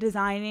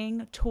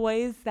redesigning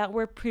toys that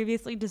were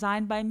previously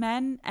designed by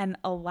men and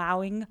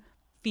allowing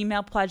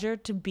female pleasure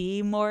to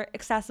be more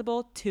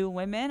accessible to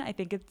women? I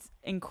think it's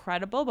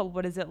incredible, but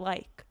what is it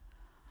like?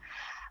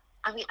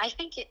 I mean, I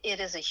think it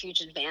is a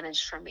huge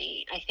advantage for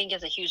me. I think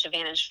it's a huge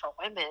advantage for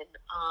women,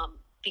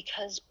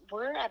 because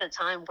we're at a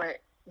time where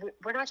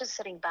we're not just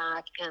sitting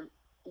back and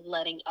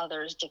letting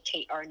others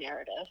dictate our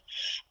narrative.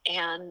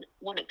 And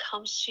when it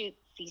comes to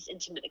these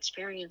intimate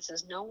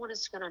experiences, no one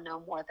is going to know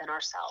more than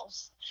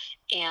ourselves.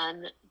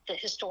 And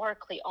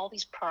historically, all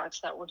these products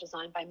that were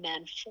designed by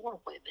men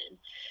for women,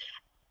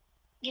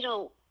 you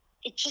know,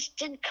 it just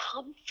didn't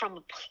come from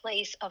a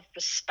place of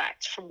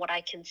respect, from what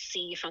I can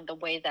see, from the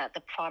way that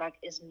the product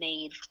is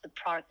made, the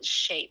product is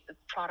shaped, the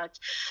product,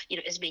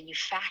 is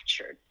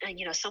manufactured.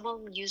 And, some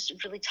of them used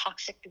really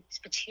toxic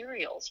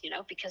materials,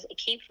 because it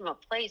came from a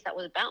place that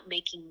was about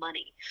making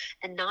money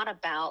and not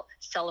about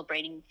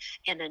celebrating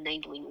and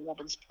enabling a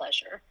woman's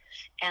pleasure.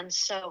 And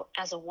so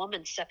as a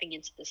woman stepping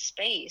into this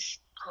space,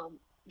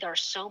 there are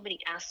so many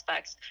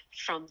aspects,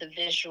 from the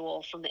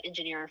visual, from the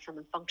engineering, from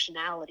the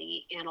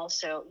functionality, and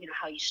also,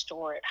 how you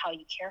store it, how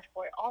you care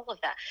for it, all of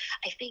that.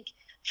 I think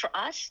for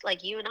us,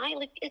 like you and I,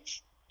 like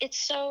it's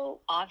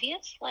so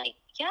obvious. Like,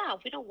 yeah,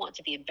 we don't want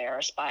to be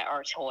embarrassed by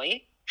our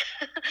toy.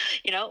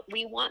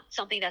 We want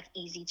something that's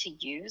easy to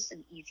use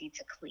and easy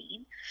to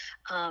clean.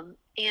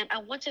 And I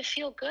want to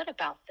feel good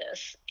about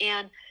this.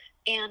 And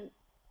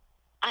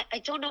I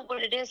don't know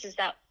what it is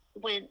that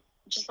when,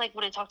 just like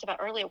when I talked about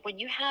earlier, when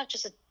you have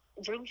just a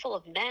room full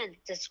of men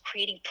just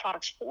creating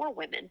products for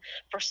women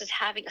versus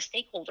having a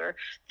stakeholder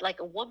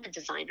like a woman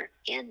designer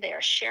in there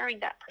sharing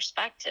that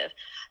perspective,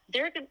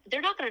 they're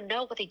not going to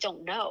know what they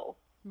don't know.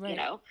 Right.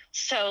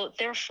 So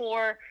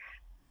therefore,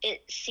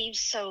 it seems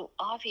so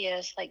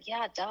obvious, like,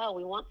 yeah, duh,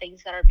 we want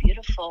things that are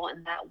beautiful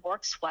and that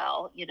works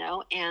well,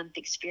 and the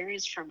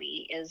experience for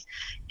me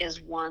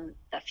is one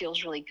that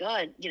feels really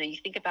good. You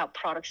think about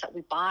products that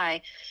we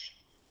buy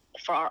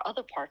for our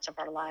other parts of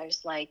our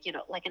lives, like,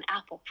 like an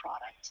Apple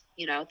product,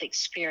 the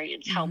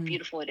experience, how Mm-hmm.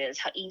 beautiful it is,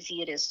 how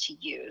easy it is to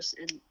use,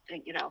 and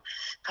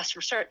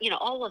customer service,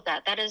 all of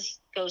that is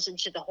goes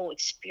into the whole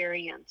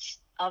experience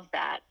of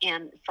that.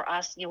 And for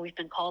us, we've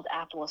been called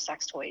Apple of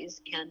sex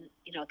toys, and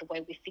the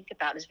way we think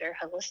about it is very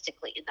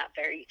holistically in that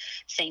very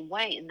same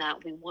way, in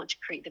that we want to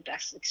create the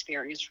best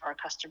experience for our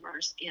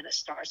customers, and it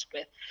starts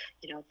with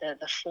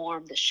the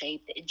form, the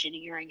shape, the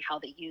engineering, how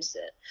they use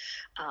it.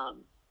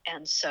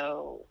 And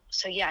so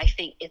yeah, I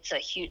think it's a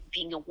huge,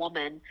 being a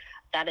woman,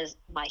 that is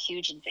my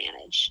huge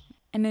advantage.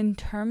 And in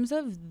terms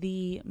of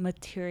the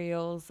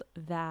materials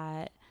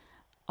that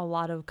a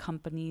lot of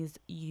companies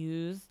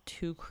use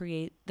to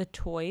create the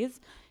toys,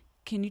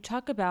 can you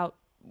talk about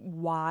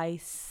why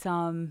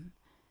some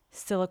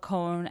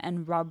silicone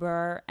and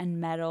rubber and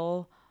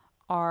metal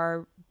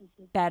are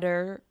Mhm.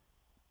 better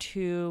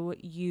to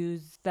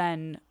use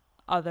than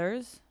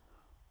others?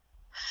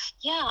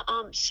 Yeah.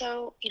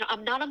 So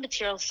I'm not a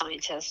material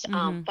scientist,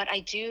 Mm-hmm. but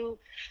I do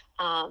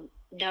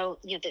know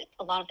that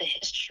a lot of the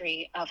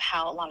history of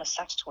how a lot of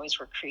sex toys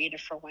were created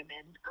for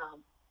women.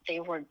 They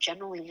were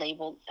generally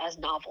labeled as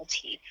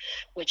novelty,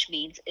 which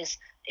means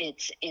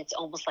it's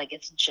almost like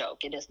it's a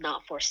joke. It is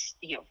not for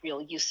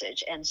real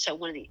usage. And so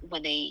when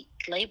they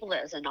label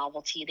it as a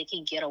novelty, they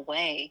can get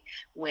away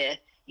with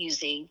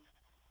using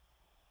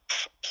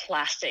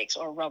plastics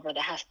or rubber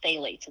that has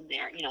phthalates in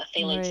there.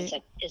 Phthalates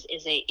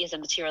is Right. a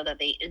material that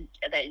they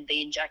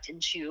inject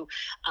into,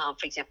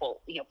 for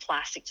example,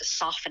 plastic, to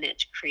soften it,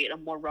 to create a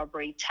more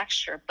rubbery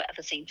texture. But at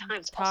the same time,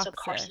 It's it's also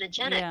toxic.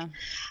 carcinogenic. Yeah.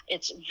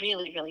 It's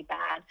really, really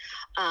bad.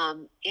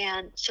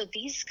 And so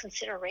these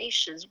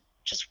considerations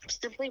just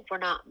simply were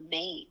not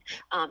made.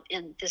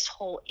 And this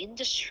whole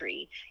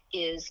industry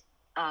is.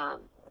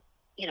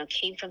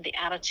 Came from the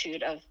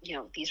attitude of,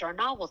 these are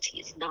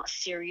novelties, not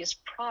serious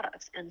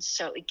products. And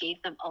so it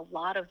gave them a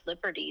lot of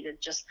liberty to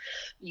just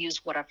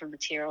use whatever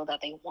material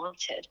that they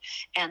wanted.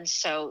 And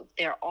so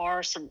there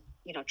are some,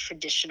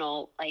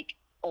 traditional, like,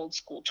 old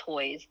school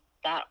toys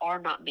that are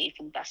not made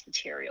from the best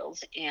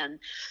materials. And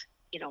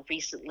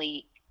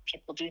recently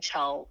people do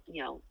tell,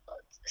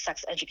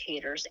 sex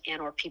educators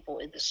and or people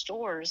in the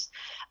stores,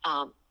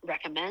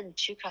 recommend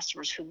to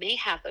customers who may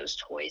have those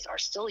toys, are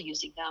still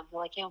using them. They're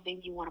like,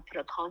 maybe you want to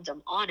put a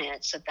condom on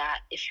it, so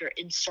that if you're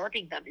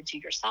inserting them into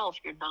yourself,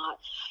 you're not,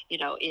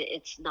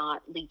 it's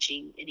not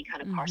leaching any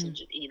kind of Mm-hmm.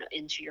 carcinogen,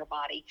 into your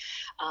body.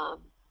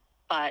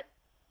 But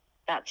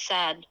that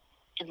said,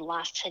 in the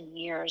last 10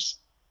 years,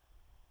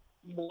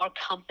 more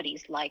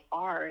companies like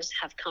ours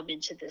have come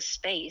into this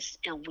space,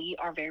 and we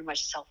are very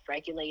much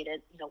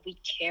self-regulated. We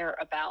care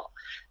about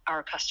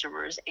our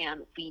customers,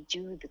 and we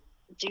do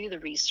the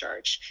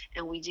research,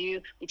 and we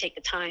take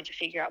the time to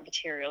figure out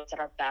materials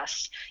that are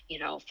best,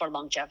 for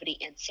longevity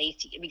and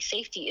safety. I mean,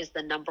 safety is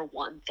the number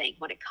one thing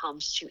when it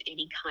comes to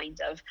any kind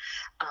of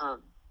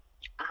um,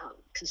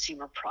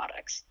 consumer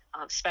products,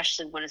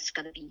 especially when it's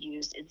going to be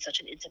used in such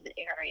an intimate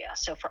area.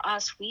 So for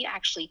us, we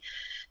actually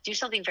do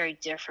something very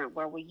different,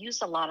 where we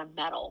use a lot of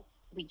metal.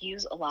 We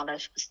use a lot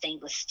of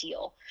stainless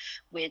steel,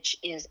 which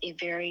is a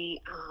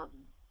very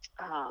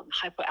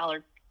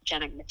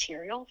hypoallergenic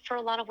material for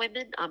a lot of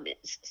women.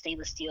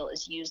 Stainless steel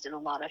is used in a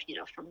lot of,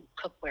 from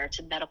cookware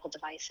to medical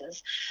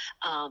devices,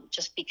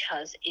 just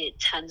because it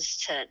tends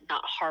to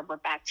not harbor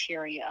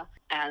bacteria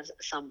as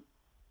some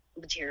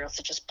materials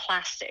such as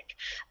plastic.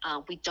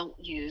 We don't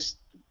use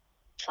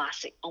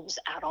plastic almost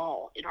at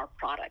all in our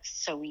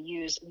products. So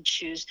we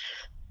choose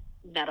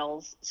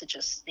metals such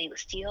as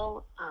stainless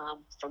steel,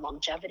 for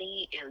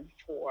longevity and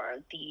for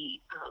the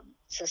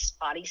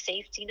body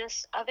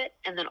safetiness of it,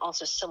 and then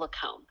also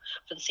silicone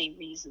for the same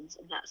reasons.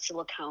 And that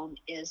silicone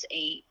is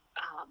a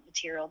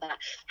material that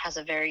has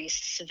a very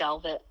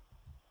velvet,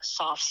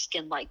 soft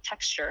skin-like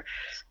texture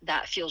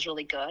that feels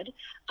really good,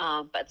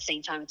 but at the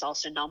same time it's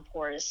also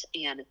non-porous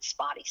and it's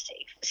body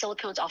safe.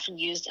 Silicone is often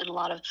used in a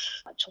lot of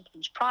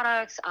children's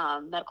products,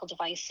 medical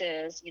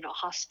devices.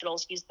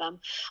 Hospitals use them,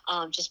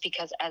 just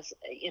because, as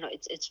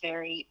it's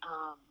very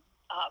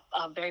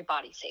very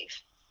body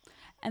safe.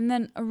 And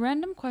then a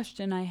random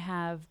question I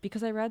have,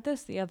 because I read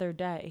this the other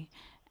day,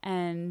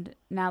 and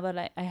now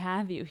that I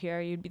have you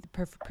here, you'd be the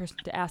perfect person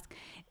to ask.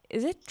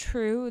 Is it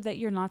true that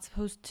you're not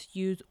supposed to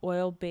use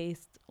oil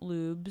based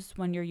lubes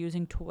when you're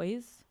using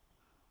toys?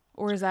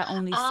 Or is that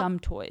only Um, some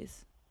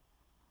toys?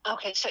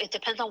 okay, so it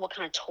depends on what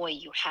kind of toy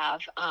you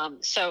have.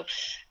 So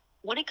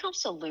when it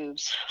comes to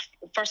lubes,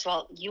 first of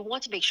all, you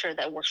want to make sure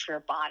that it works for your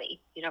body,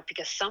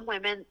 because some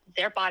women,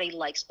 their body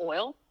likes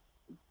oil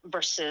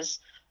versus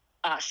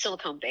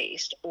silicone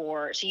based.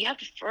 Or so you have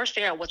to first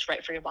figure out what's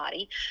right for your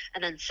body,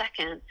 and then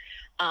second,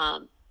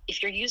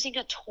 if you're using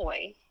a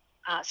toy,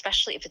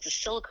 especially if it's a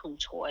silicone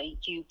toy,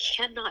 you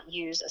cannot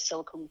use a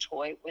silicone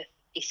toy with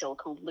a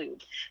silicone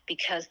lube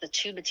because the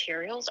two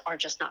materials are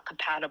just not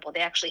compatible.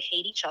 They actually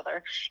hate each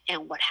other.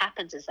 And what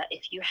happens is that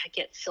if you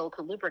get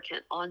silicone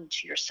lubricant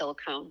onto your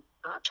silicone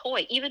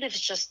toy, even if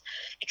it's just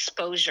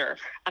exposure,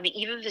 I mean,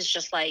 even if it's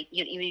just like,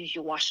 even if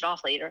you wash it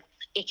off later,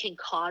 it can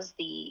cause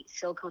the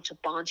silicone to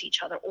bond to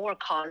each other or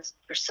cause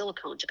your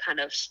silicone to kind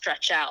of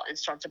stretch out and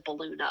start to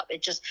balloon up.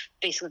 It just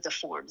basically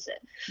deforms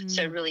it.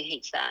 So it really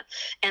hates that.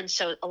 And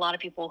so a lot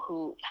of people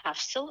who have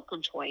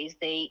silicone toys,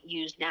 they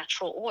use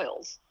natural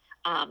oils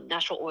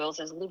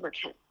as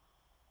lubricant.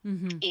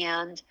 Mm-hmm.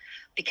 And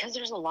because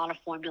there's a lot of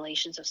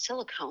formulations of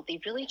silicone, they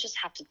really just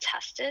have to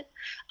test it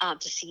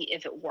to see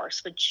if it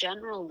works. But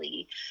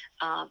generally,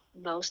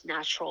 most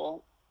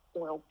natural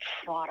oil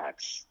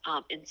products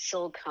in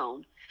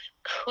silicone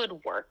could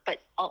work, but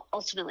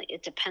ultimately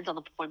it depends on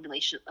the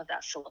formulation of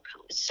that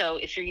silicone. So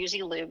if you're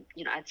using a lube,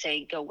 I'd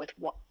say go with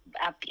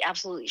be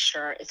absolutely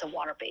sure it's a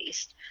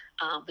water-based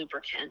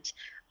lubricant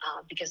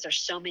because there's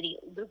so many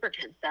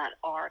lubricants that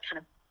are kind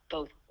of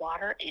both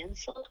water and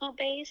silicone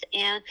based,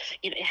 and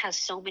it has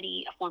so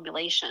many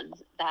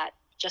formulations that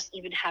just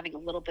even having a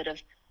little bit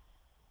of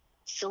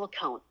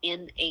silicone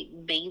in a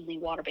mainly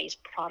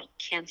water-based product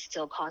can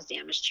still cause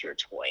damage to your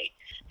toy.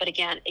 But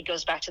again, it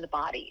goes back to the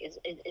body.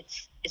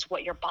 It's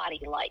what your body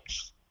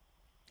likes.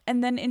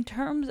 And then in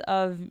terms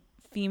of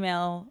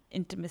female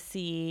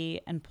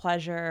intimacy and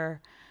pleasure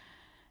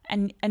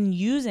and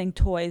using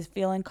toys,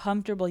 feeling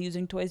comfortable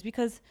using toys,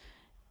 because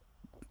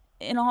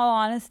in all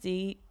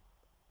honesty,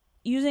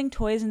 using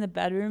toys in the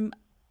bedroom,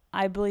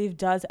 I believe,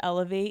 does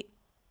elevate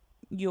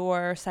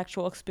your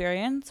sexual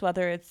experience,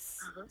 whether it's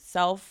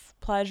self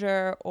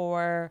pleasure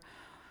or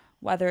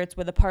whether it's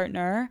with a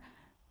partner.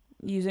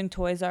 Using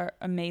toys are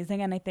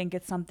amazing, and I think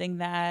it's something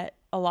that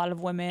a lot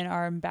of women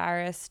are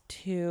embarrassed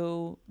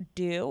to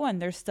do,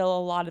 and there's still a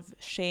lot of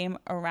shame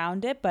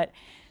around it. But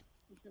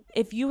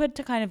if you had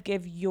to kind of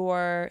give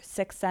your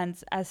sixth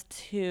sense as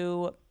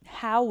to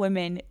how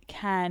women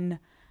can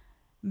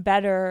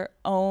better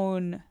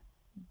own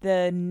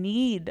the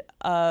need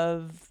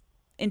of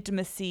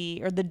intimacy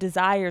or the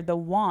desire, the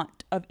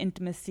want of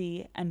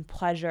intimacy and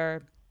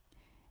pleasure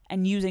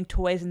and using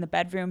toys in the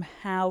bedroom,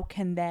 how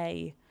can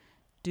they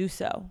do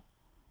so?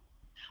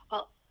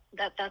 Well,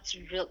 that's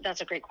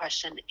a great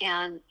question.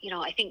 And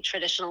I think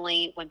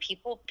traditionally when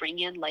people bring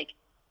in like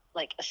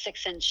a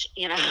 6-inch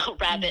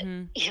rabbit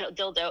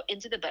dildo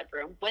into the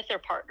bedroom with their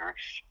partner,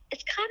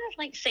 it's kind of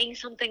like saying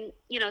something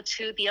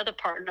to the other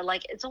partner,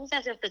 like it's almost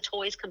as if the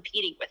toy is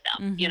competing with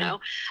them.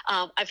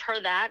 I've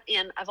heard that,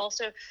 and I've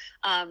also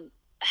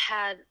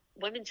had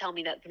women tell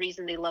me that the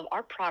reason they love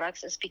our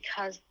products is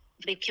because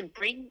they can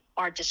bring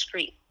our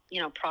discreet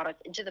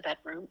product into the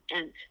bedroom,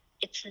 and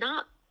it's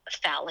not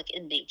phallic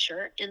in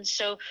nature, and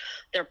so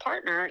their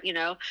partner,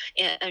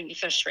 and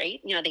if they're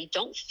straight, they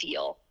don't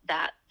feel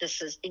that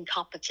this is in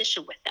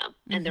competition with them,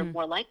 and they're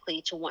more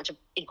likely to want to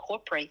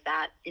incorporate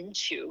that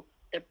into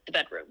the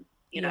bedroom.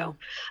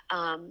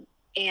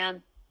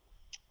 And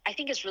I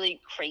think it's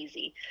really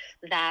crazy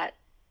that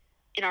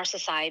in our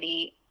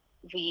society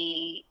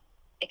we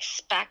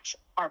expect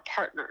our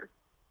partner,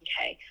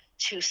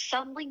 to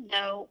suddenly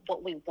know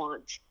what we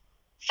want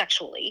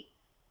sexually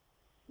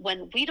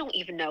when we don't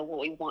even know what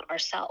we want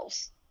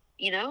ourselves,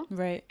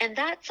 Right. And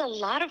that's a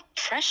lot of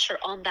pressure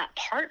on that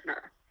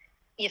partner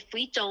if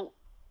we don't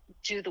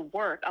do the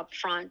work up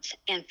front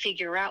and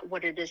figure out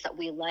what it is that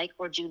we like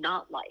or do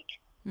not like,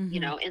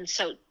 And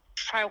so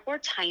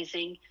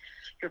prioritizing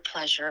your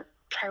pleasure,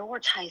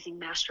 prioritizing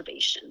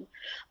masturbation,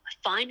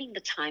 finding the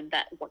time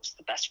that works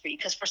the best for you.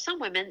 Because for some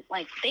women,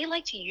 like, they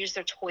like to use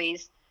their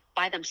toys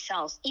by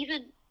themselves,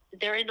 even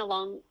they're in a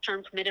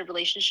long-term committed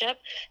relationship,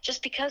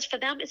 just because for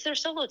them it's their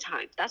solo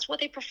time. That's what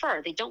they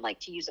prefer. They don't like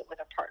to use it with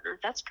a partner.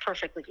 That's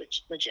perfectly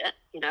legit.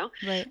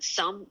 Right.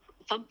 Some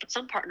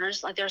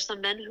partners, like there are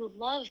some men who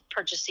love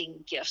purchasing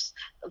gifts,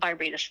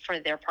 vibrators for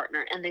their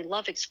partner, and they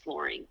love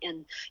exploring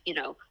and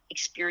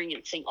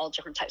experiencing all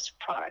different types of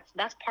products.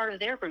 That's part of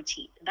their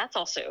routine. That's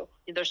also,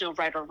 there's no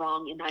right or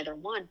wrong in either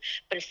one,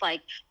 but it's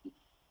like,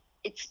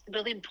 it's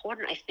really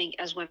important, I think,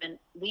 as women,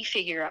 we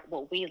figure out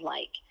what we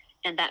like,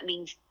 and that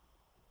means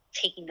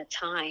taking the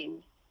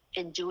time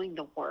and doing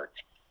the work,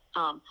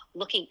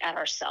 looking at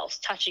ourselves,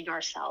 touching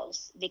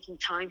ourselves, making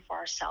time for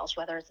ourselves,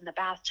 whether it's in the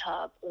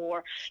bathtub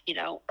or,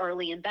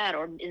 early in bed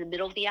or in the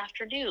middle of the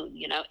afternoon,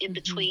 in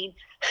between,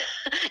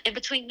 in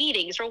between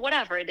meetings or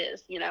whatever it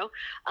is,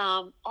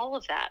 all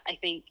of that, I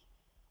think,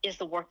 is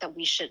the work that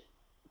we should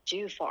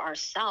do for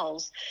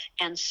ourselves.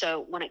 And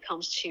so when it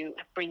comes to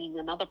bringing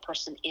another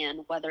person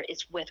in, whether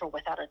it's with or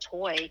without a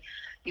toy,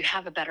 you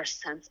have a better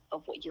sense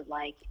of what you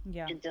like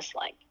and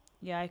dislike.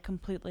 Yeah, I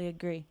completely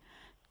agree.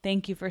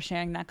 Thank you for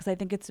sharing that, because I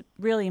think it's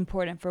really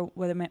important for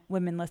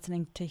women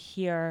listening to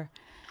hear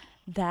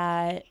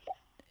that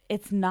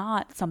it's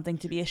not something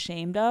to be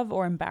ashamed of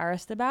or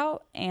embarrassed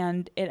about,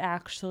 and it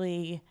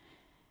actually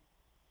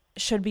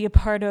should be a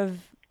part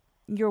of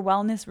your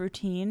wellness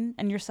routine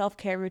and your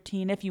self-care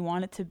routine if you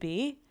want it to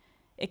be.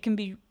 It can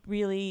be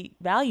really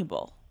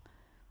valuable.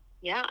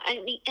 Yeah,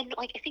 I mean, and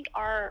like I think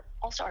our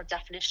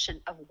definition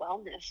of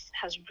wellness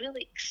has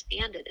really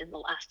expanded in the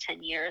last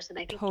 10 years, and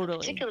I think Totally.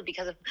 particularly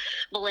because of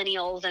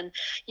millennials, and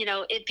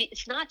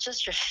it's not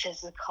just your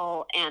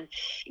physical and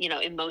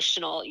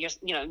emotional, your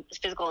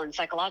physical and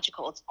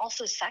psychological. It's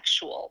also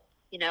sexual.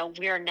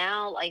 We are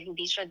now like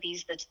these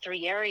the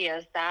three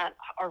areas that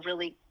are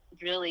really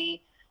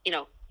really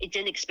it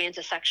didn't expand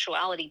to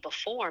sexuality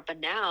before, but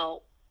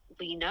now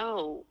we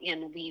know,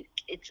 and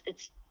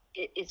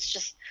it's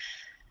just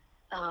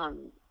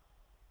um,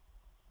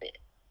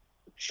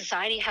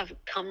 society have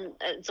come.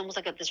 It's almost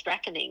like this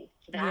reckoning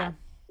Yeah. that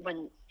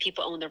when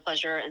people own their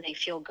pleasure and they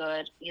feel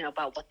good,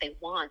 about what they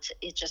want,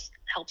 it just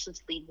helps them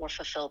to lead more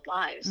fulfilled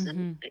lives.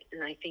 and Mm-hmm.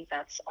 and I think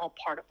that's all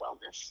part of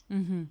wellness.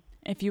 Mm-hmm.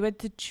 If you had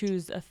to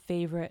choose a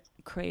favorite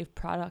Crave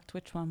product,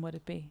 which one would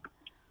it be?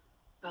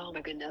 Oh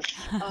my goodness.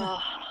 Oh,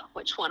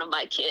 which one of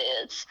my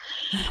kids?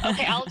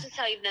 Okay, I'll just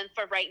tell you then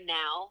for right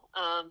now.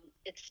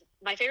 It's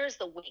my favorite is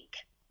the Wink.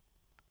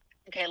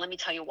 Okay, let me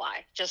tell you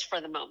why, just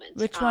for the moment.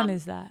 Which one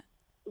is that?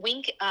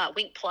 Wink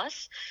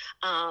Plus.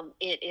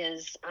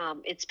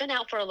 It's been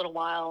out for a little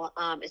while.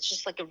 It's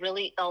just like a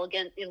really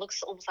elegant. It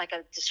looks almost like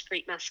a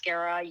discreet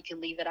mascara. You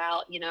can leave it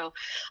out.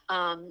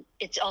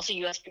 It's also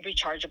USB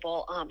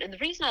rechargeable. And the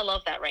reason I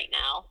love that right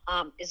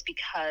now is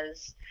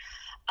because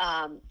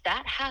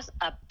that has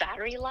a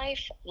battery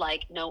life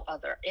like no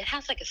other. It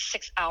has like a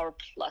 6 hour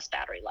plus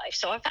battery life.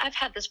 So I've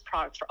had this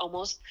product for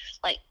almost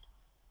like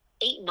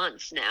 8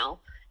 months now,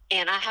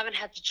 and I haven't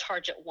had to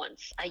charge it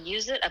once. I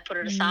use it, I put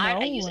it aside, I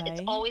No use it. It's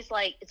way. always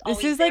like it's This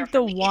always is there like for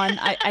the me. one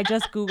I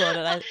just Googled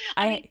it.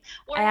 I mean,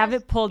 I have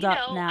whereas it pulled up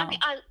I mean,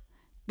 now.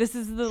 This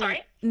is the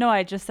sorry. no,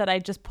 I just said I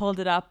just pulled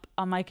it up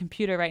on my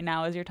computer right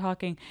now as you're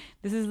talking.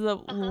 This is the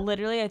Uh-huh.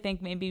 literally I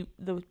think maybe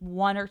the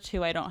one or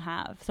two I don't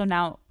have. So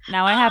now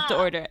I have to Ah.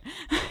 order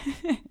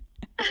it.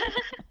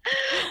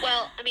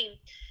 Well,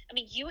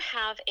 you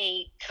have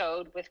a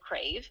code with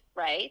Crave,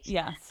 right?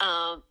 Yes.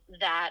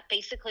 That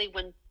basically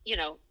when you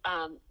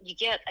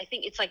get, I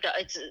think it's like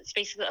it's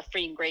basically a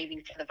free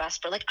engraving for the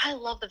Vesper. Like I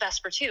love the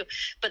Vesper too,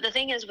 but the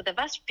thing is with the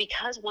Vesper,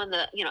 because when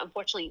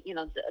unfortunately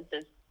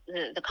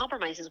the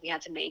compromises we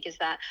had to make is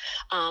that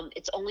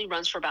it only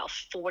runs for about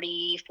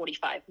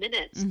 40-45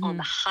 minutes on Mm-hmm.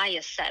 the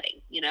highest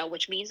setting,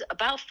 which means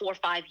about 4 or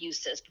 5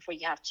 uses before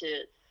you have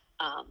to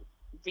um,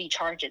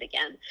 recharge it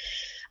again.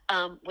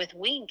 With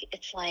Wink,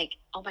 it's like,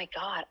 oh my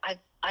God,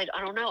 I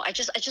don't know. I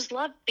just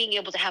love being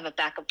able to have a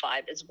backup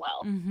vibe as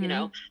well.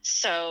 Mm-hmm.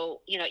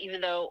 So even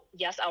though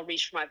yes, I'll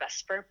reach for my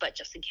Vesper, but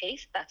just in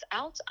case that's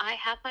out, I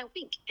have my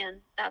Wink, and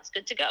that's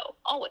good to go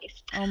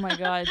always. Oh my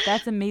God,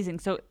 that's amazing.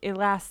 So it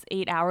lasts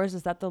 8 hours.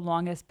 Is that the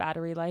longest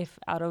battery life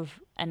out of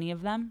any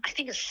of them? I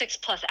think it's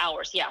 6+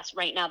 hours. Yes,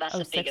 right now that's Oh,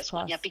 the six biggest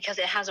one. Yeah, plus. because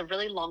it has a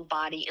really long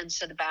body, and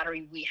so the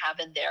battery we have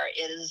in there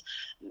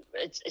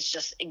it's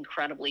just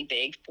incredibly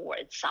big for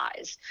its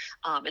size,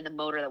 and the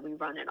motor that we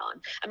run it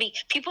on. I mean,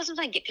 people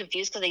sometimes get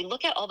confused because they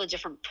look at all the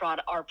different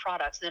our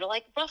products, and they're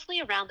like roughly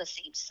around the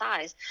same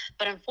size.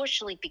 But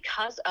unfortunately,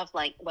 because of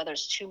like whether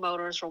it's two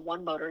motors or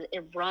one motor,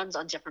 it runs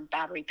on different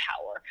battery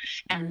power,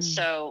 and Mm.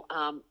 so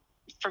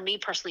for me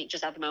personally,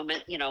 just at the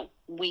moment,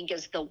 Wink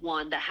is the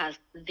one that has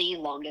the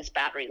longest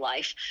battery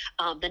life.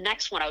 The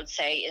next one I would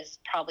say is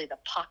probably the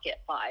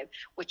Pocket 5,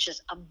 which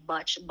is a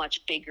much,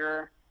 much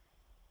bigger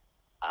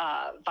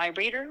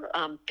vibrator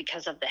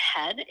because of the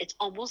head. It's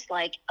almost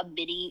like a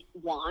mini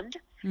wand,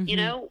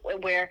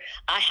 Mm-hmm. where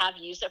I have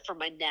used it for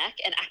my neck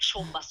and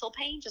actual muscle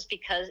pain just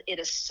because it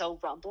is so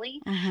rumbly.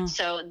 Uh-huh.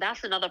 So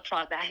that's another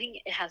product that I think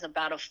it has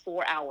about a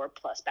 4 hour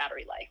plus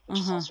battery life, which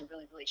is Uh-huh. also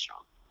really, really strong.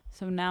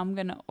 So now I'm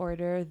gonna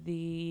order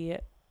the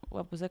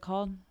what was it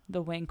called?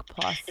 The Wink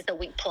Plus. It's a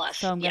Wink So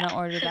Plus. I'm Yeah. gonna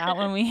order that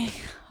when we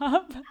hang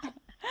up.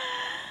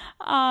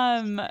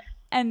 Um,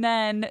 and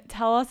then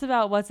tell us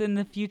about what's in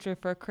the future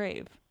for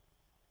Crave.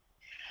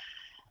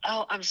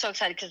 Oh, I'm so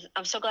excited because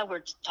I'm so glad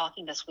we're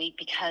talking this week,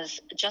 because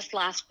just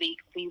last week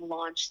we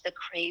launched the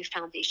Crave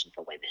Foundation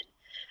for Women.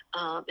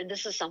 And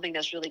this is something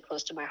that's really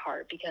close to my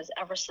heart, because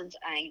ever since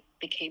I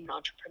became an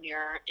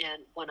entrepreneur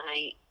and when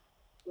I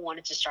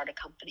wanted to start a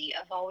company,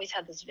 I've always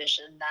had this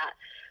vision that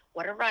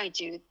whatever I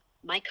do,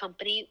 my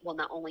company will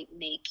not only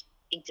make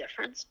a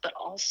difference, but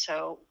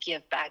also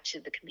give back to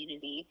the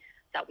community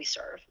that we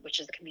serve, which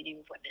is the community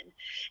of women.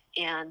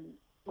 And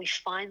we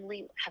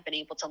finally have been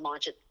able to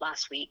launch it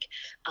last week.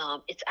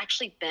 It's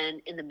actually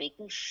been in the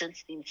making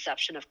since the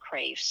inception of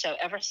Crave. So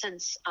ever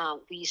since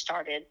we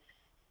started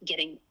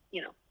getting,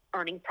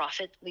 earning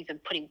profit, we've been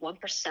putting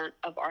 1%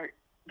 of our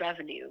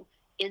revenue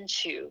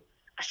into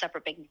a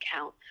separate bank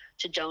account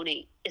to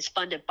donate. Is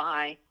funded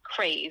by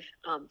Crave,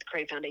 the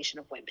Crave Foundation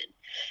of Women.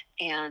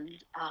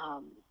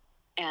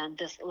 And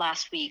this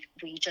last week,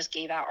 we just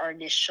gave out our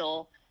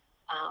initial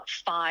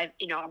 5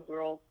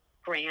 inaugural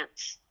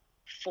grants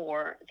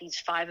for these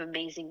 5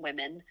 amazing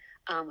women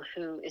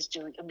who is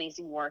doing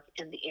amazing work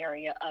in the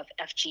area of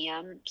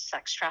FGM,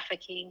 sex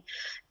trafficking,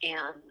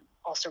 and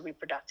also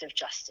reproductive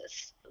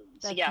justice.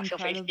 So That's yeah, feel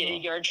free if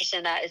incredible. you're interested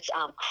in that. It's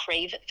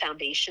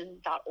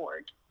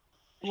cravefoundation.org.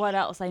 What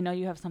else? I know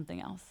you have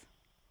something else.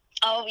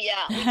 Oh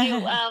yeah, we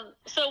do.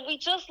 So we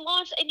just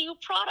launched a new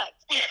product.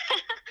 So as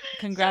I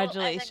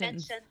Congratulations.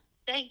 mentioned,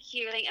 thank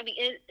you. I mean,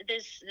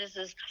 this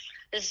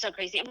is so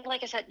crazy. I mean,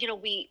 like I said,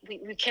 we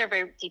care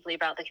very deeply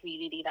about the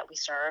community that we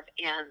serve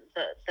and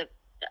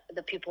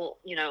the people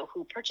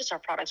who purchase our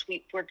products.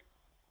 We're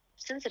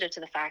sensitive to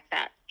the fact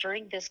that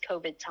during this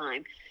COVID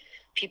time,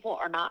 people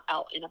are not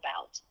out and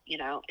about,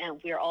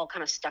 and we're all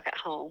kind of stuck at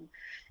home,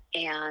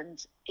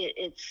 and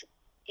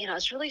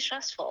it's really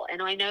stressful.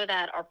 And I know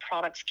that our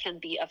products can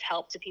be of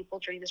help to people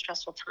during this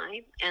stressful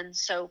time. And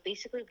so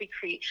basically,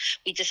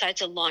 we decided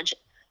to launch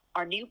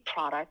our new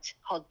product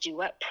called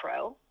Duet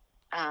Pro,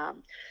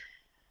 um,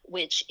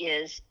 which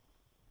is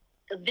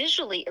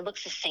visually it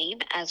looks the same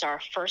as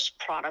our first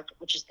product,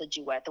 which is the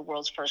Duet, the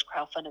world's first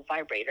crowdfunded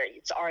vibrator.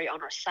 It's already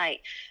on our site.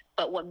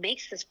 But what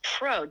makes this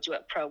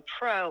Duet Pro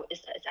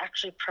is that it's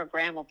actually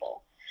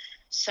programmable.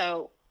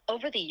 So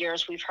over the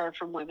years, we've heard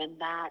from women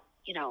that,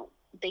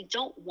 they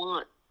don't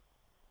want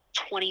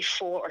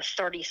 24 or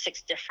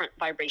 36 different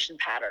vibration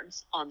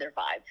patterns on their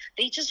vibe.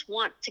 They just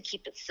want to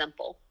keep it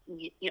simple,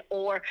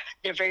 or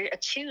they're very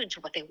attuned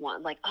to what they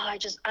want. Like, oh,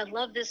 I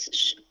love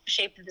this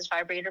shape of this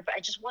vibrator, but I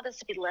just want this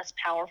to be less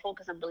powerful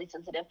because I'm really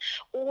sensitive.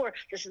 Or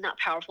this is not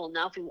powerful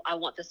enough. I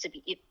want this to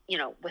be,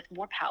 with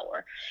more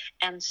power.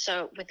 And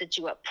so with the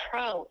Duet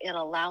Pro, it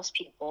allows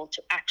people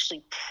to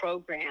actually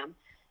program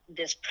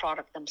this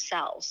product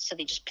themselves. So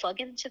they just plug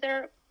into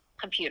their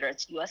computer.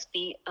 It's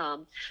USB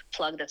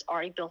plug that's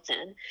already built in.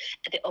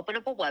 And they open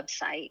up a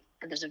website,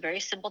 and there's a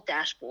very simple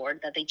dashboard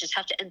that they just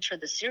have to enter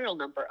the serial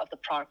number of the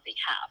product they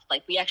have.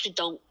 Like, we actually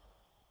don't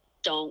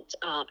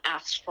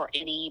ask for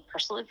any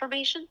personal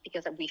information,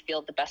 because we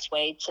feel the best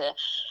way to,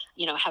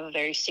 have a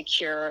very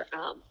secure,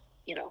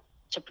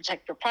 to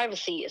protect your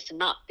privacy is to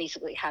not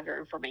basically have your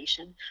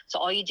information. So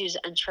all you do is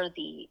enter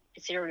the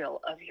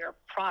serial of your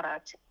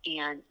product,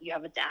 and you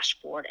have a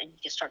dashboard, and you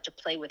can start to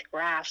play with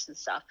graphs and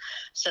stuff,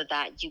 so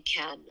that you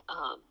can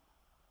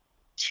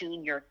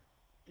tune your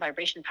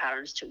vibration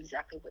patterns to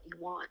exactly what you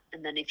want.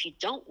 And then if you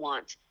don't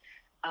want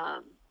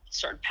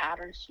certain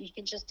patterns, you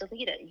can just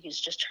delete it. You can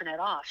just turn it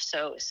off.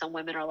 So some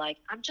women are like,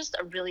 I'm just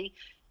a really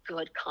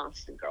good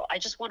constant girl. I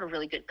just want a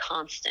really good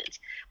constant.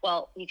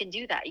 Well, you can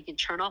do that. You can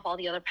turn off all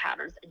the other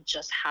patterns and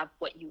just have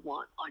what you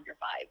want on your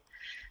vibe.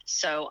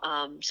 So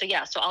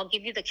so I'll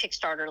give you the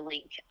Kickstarter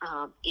link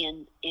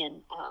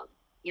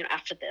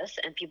after this,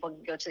 and people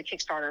can go to the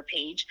Kickstarter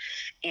page,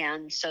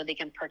 and so they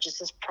can purchase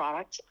this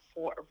product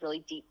for a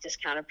really deep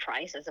discounted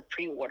price as a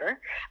pre-order,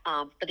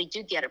 but they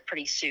do get it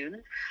pretty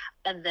soon.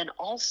 And then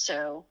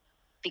also,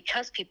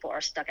 because people are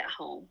stuck at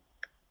home,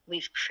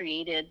 we've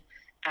created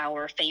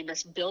our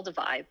famous Build a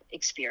Vibe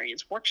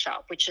experience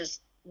workshop, which is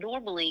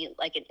normally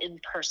like an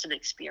in-person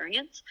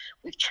experience.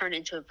 We've turned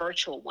into a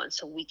virtual one,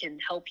 so we can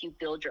help you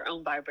build your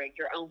own vibrator,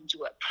 your own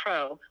Duet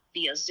Pro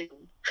via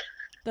Zoom.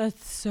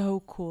 That's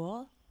so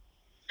cool.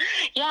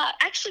 Yeah,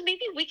 actually,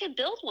 maybe we can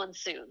build one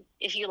soon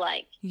if you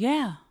like.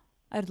 Yeah,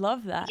 I'd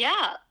love that.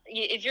 Yeah,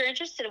 if you're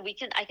interested,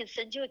 I can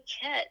send you a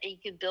kit, and you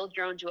can build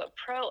your own Duet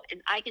Pro,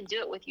 and I can do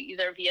it with you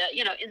either via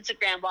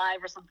Instagram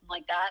Live or something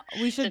like that,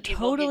 We so should people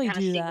can totally kind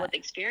of do see what that. the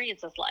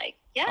experience is like.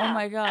 Oh Yeah,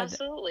 my God.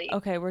 absolutely.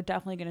 Okay, we're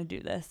definitely going to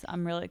do this.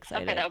 I'm really Okay,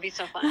 that excited. would be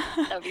so fun.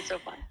 That would be so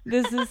fun.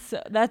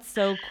 That's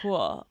so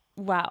cool.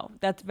 Wow,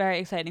 that's very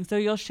exciting. So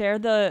you'll share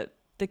the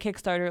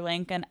Kickstarter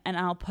link, and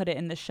I'll put it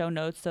in the show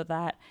notes so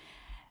that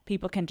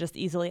people can just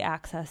easily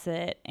access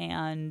it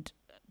and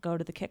go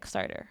to the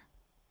Kickstarter.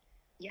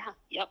 Yeah.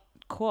 Yep.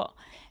 Cool.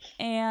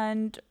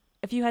 And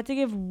if you had to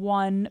give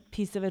one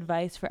piece of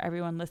advice for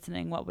everyone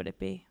listening, what would it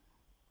be?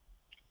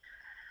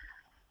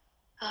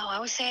 Oh, I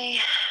would say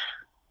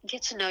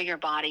get to know your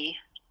body.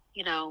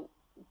 You know,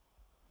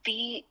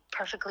 be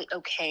perfectly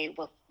okay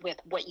with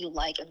what you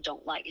like and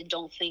don't like, and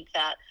don't think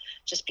that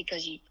just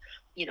because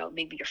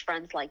maybe your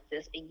friends like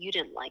this and you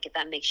didn't like it,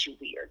 that makes you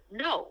weird.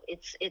 No,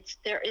 it's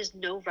there is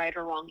no right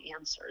or wrong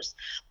answers,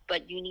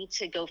 but you need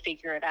to go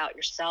figure it out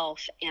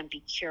yourself and be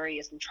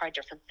curious and try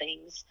different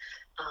things,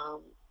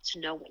 to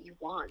know what you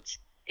want,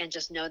 and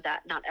just know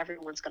that not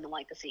everyone's going to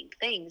like the same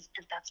things,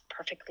 and that's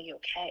perfectly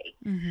okay.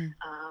 Mm-hmm.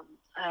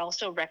 I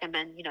also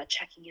recommend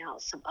checking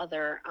out some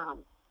other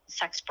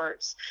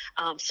sexperts,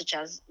 such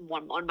as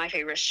one of my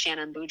favorites,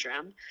 Shannon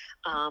Boudram,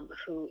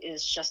 who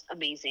is just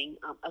amazing.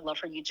 I love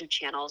her YouTube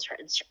channels, her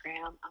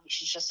Instagram.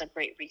 She's just a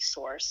great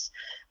resource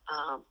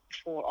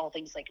for all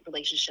things like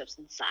relationships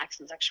and sex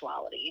and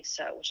sexuality.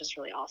 So, which is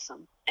really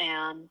awesome.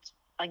 And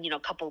a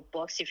couple of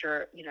books, if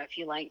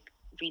you like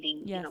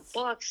reading Yes.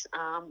 books,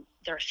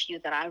 there are a few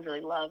that I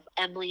really love.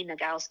 Emily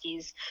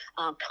Nagoski's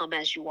Come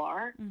As You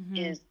Are Mm-hmm.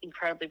 is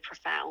incredibly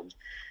profound,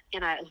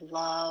 and I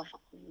love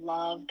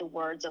the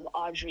words of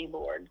Audre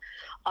Lorde.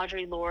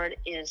 Audre Lorde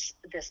is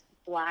this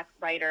Black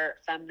writer,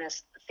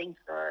 feminist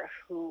thinker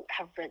who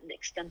have written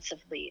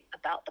extensively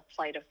about the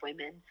plight of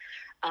women,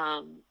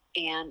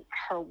 and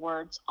her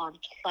words on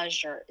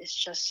pleasure is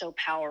just so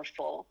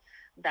powerful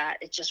that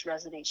it just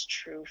resonates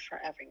true for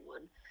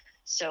everyone.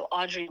 So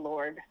Audre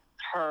Lorde,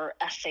 her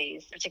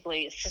essays,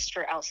 particularly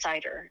Sister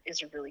Outsider,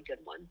 is a really good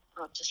one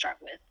to start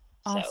with.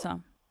 So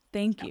Awesome.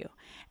 Thank you.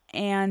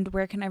 And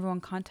where can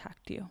everyone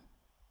contact you?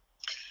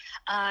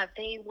 If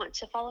they want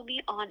to follow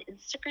me on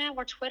Instagram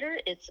or Twitter,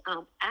 it's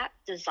at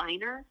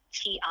designer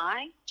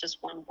TI, just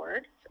one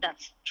word.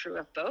 That's true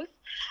of both.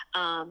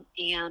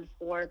 And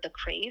for the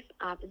Crave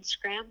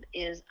Instagram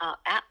is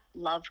at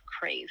love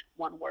crave,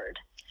 one word.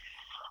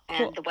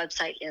 Cool. And the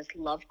website is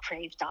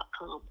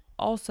lovecrave.com.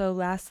 Also,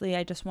 lastly,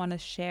 I just want to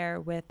share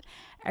with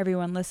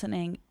everyone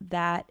listening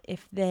that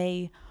if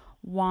they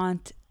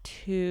want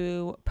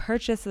to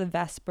purchase the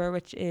Vesper,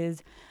 which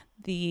is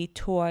the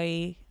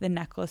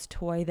necklace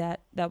toy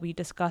that we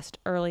discussed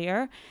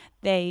earlier,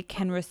 they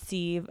can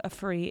receive a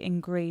free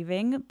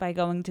engraving by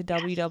going to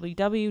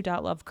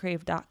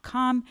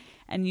www.lovecrave.com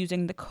and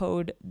using the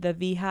code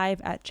TheVhive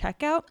at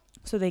checkout,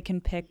 so they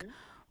can pick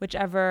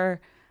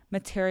whichever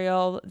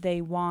material they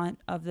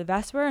want of the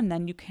Vesper, and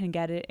then you can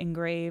get it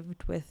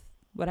engraved with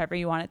whatever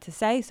you want it to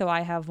say. So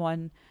I have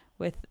one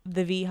with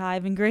the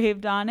Vhive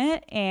engraved on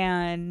it,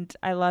 and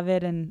I love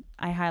it, and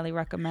I highly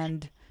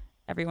recommend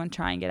everyone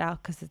trying it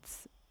out because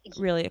it's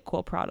really a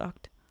cool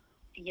product.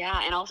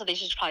 Yeah, and also they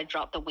should probably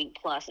drop the Wink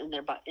Plus in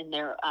their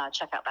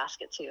checkout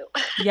basket too.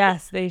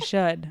 Yes, they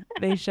should.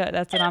 They should.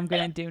 That's what I'm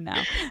gonna do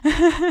now.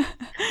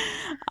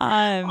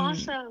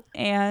 Awesome.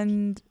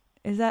 And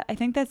I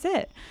think that's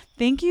it.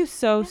 Thank you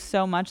so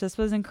much. This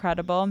was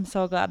incredible. I'm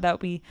so glad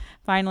that we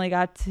finally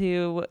got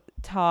to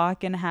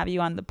talk and have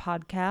you on the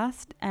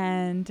podcast.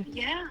 And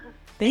yeah.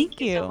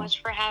 Thank you so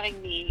much for having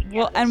me.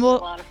 Well, this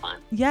was a lot of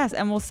fun. Yes,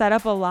 and we'll set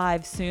up a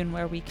live soon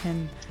where we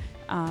can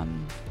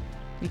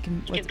you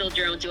can build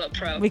your own Do-It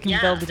Pro. We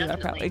can build a Do-It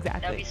Pro.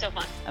 Exactly. That'd be so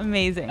fun.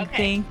 Amazing. Okay.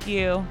 Thank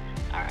you.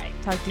 All right.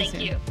 Talk to you soon.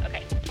 Thank you.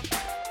 Okay.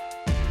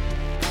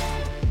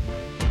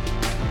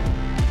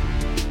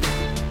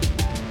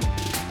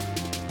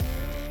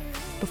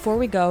 Before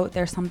we go,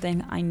 there's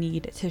something I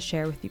need to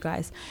share with you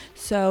guys.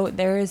 So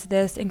there is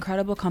this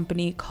incredible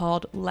company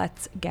called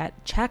Let's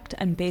Get Checked,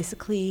 and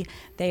basically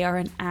they are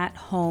an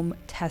at-home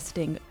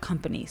testing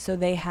company. So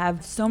they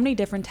have so many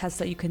different tests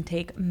that you can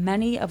take,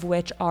 many of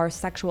which are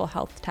sexual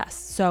health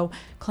tests. So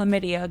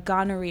chlamydia,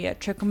 gonorrhea,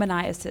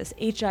 trichomoniasis,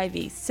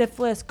 HIV,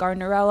 syphilis,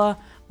 Gardnerella,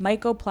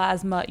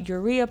 mycoplasma,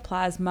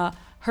 ureaplasma,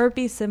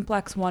 herpes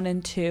simplex 1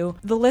 and 2.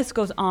 The list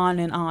goes on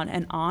and on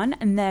and on.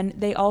 And then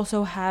they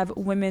also have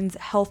women's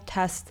health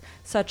tests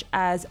such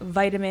as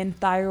vitamin,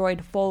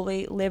 thyroid,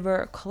 folate,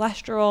 liver,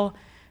 cholesterol,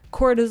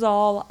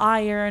 cortisol,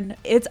 iron.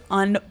 It's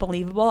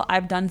unbelievable.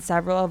 I've done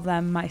several of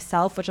them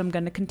myself, which I'm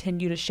going to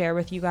continue to share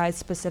with you guys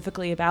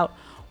specifically about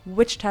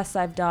which tests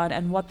I've done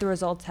and what the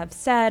results have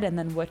said, and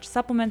then which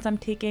supplements I'm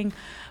taking.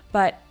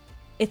 But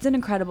it's an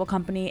incredible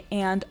company,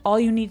 and all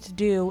you need to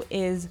do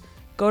is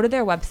go to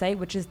their website,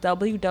 which is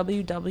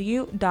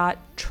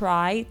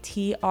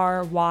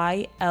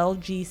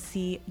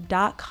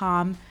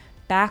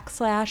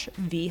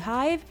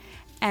www.trytrylgc.com/vhive,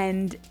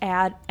 and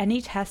add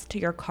any test to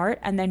your cart,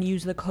 and then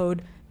use the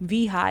code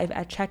VHive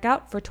at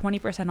checkout for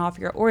 20% off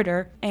your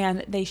order.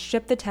 And they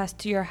ship the test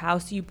to your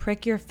house. You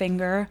prick your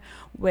finger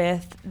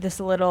with this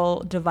little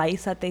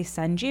device that they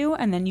send you,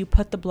 and then you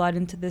put the blood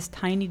into this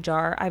tiny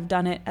jar. I've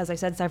done it, as I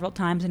said, several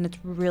times, and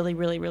it's really,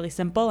 really, really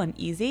simple and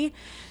easy.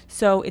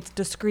 So it's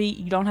discreet.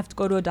 You don't have to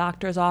go to a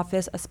doctor's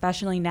office,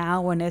 especially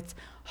now when it's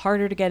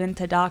harder to get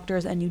into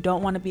doctors and you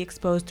don't want to be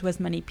exposed to as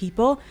many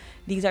people.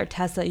 These are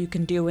tests that you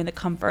can do in the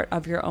comfort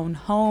of your own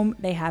home.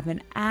 They have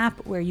an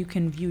app where you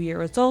can view your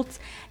results,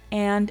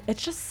 and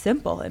it's just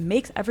simple. It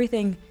makes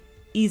everything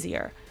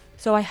easier.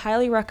 So I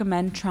highly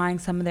recommend trying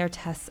some of their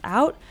tests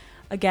out.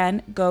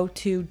 Again, go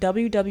to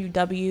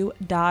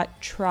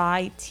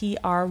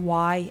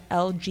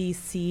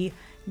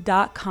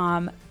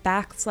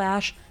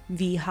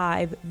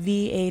www.trytrylgc.com/vhive,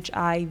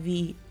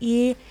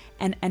 VHIVE,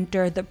 and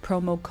enter the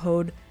promo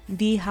code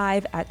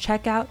VHive at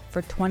checkout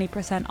for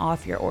 20%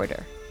 off your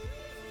order.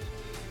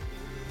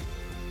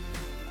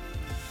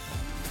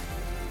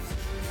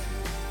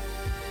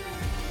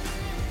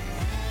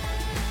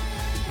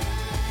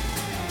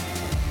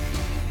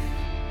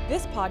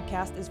 This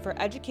podcast is for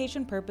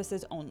education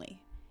purposes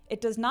only.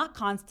 It does not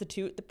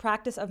constitute the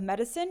practice of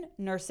medicine,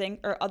 nursing,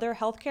 or other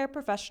healthcare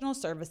professional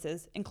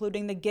services,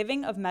 including the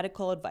giving of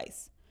medical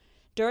advice.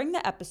 During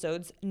the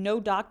episodes, no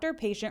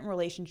doctor-patient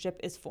relationship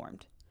is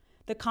formed.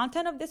 The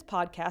content of this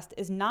podcast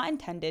is not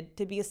intended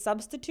to be a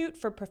substitute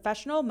for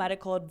professional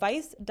medical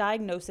advice,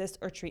 diagnosis,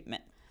 or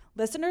treatment.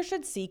 Listeners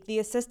should seek the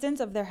assistance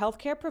of their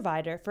healthcare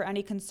provider for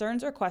any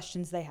concerns or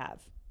questions they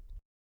have.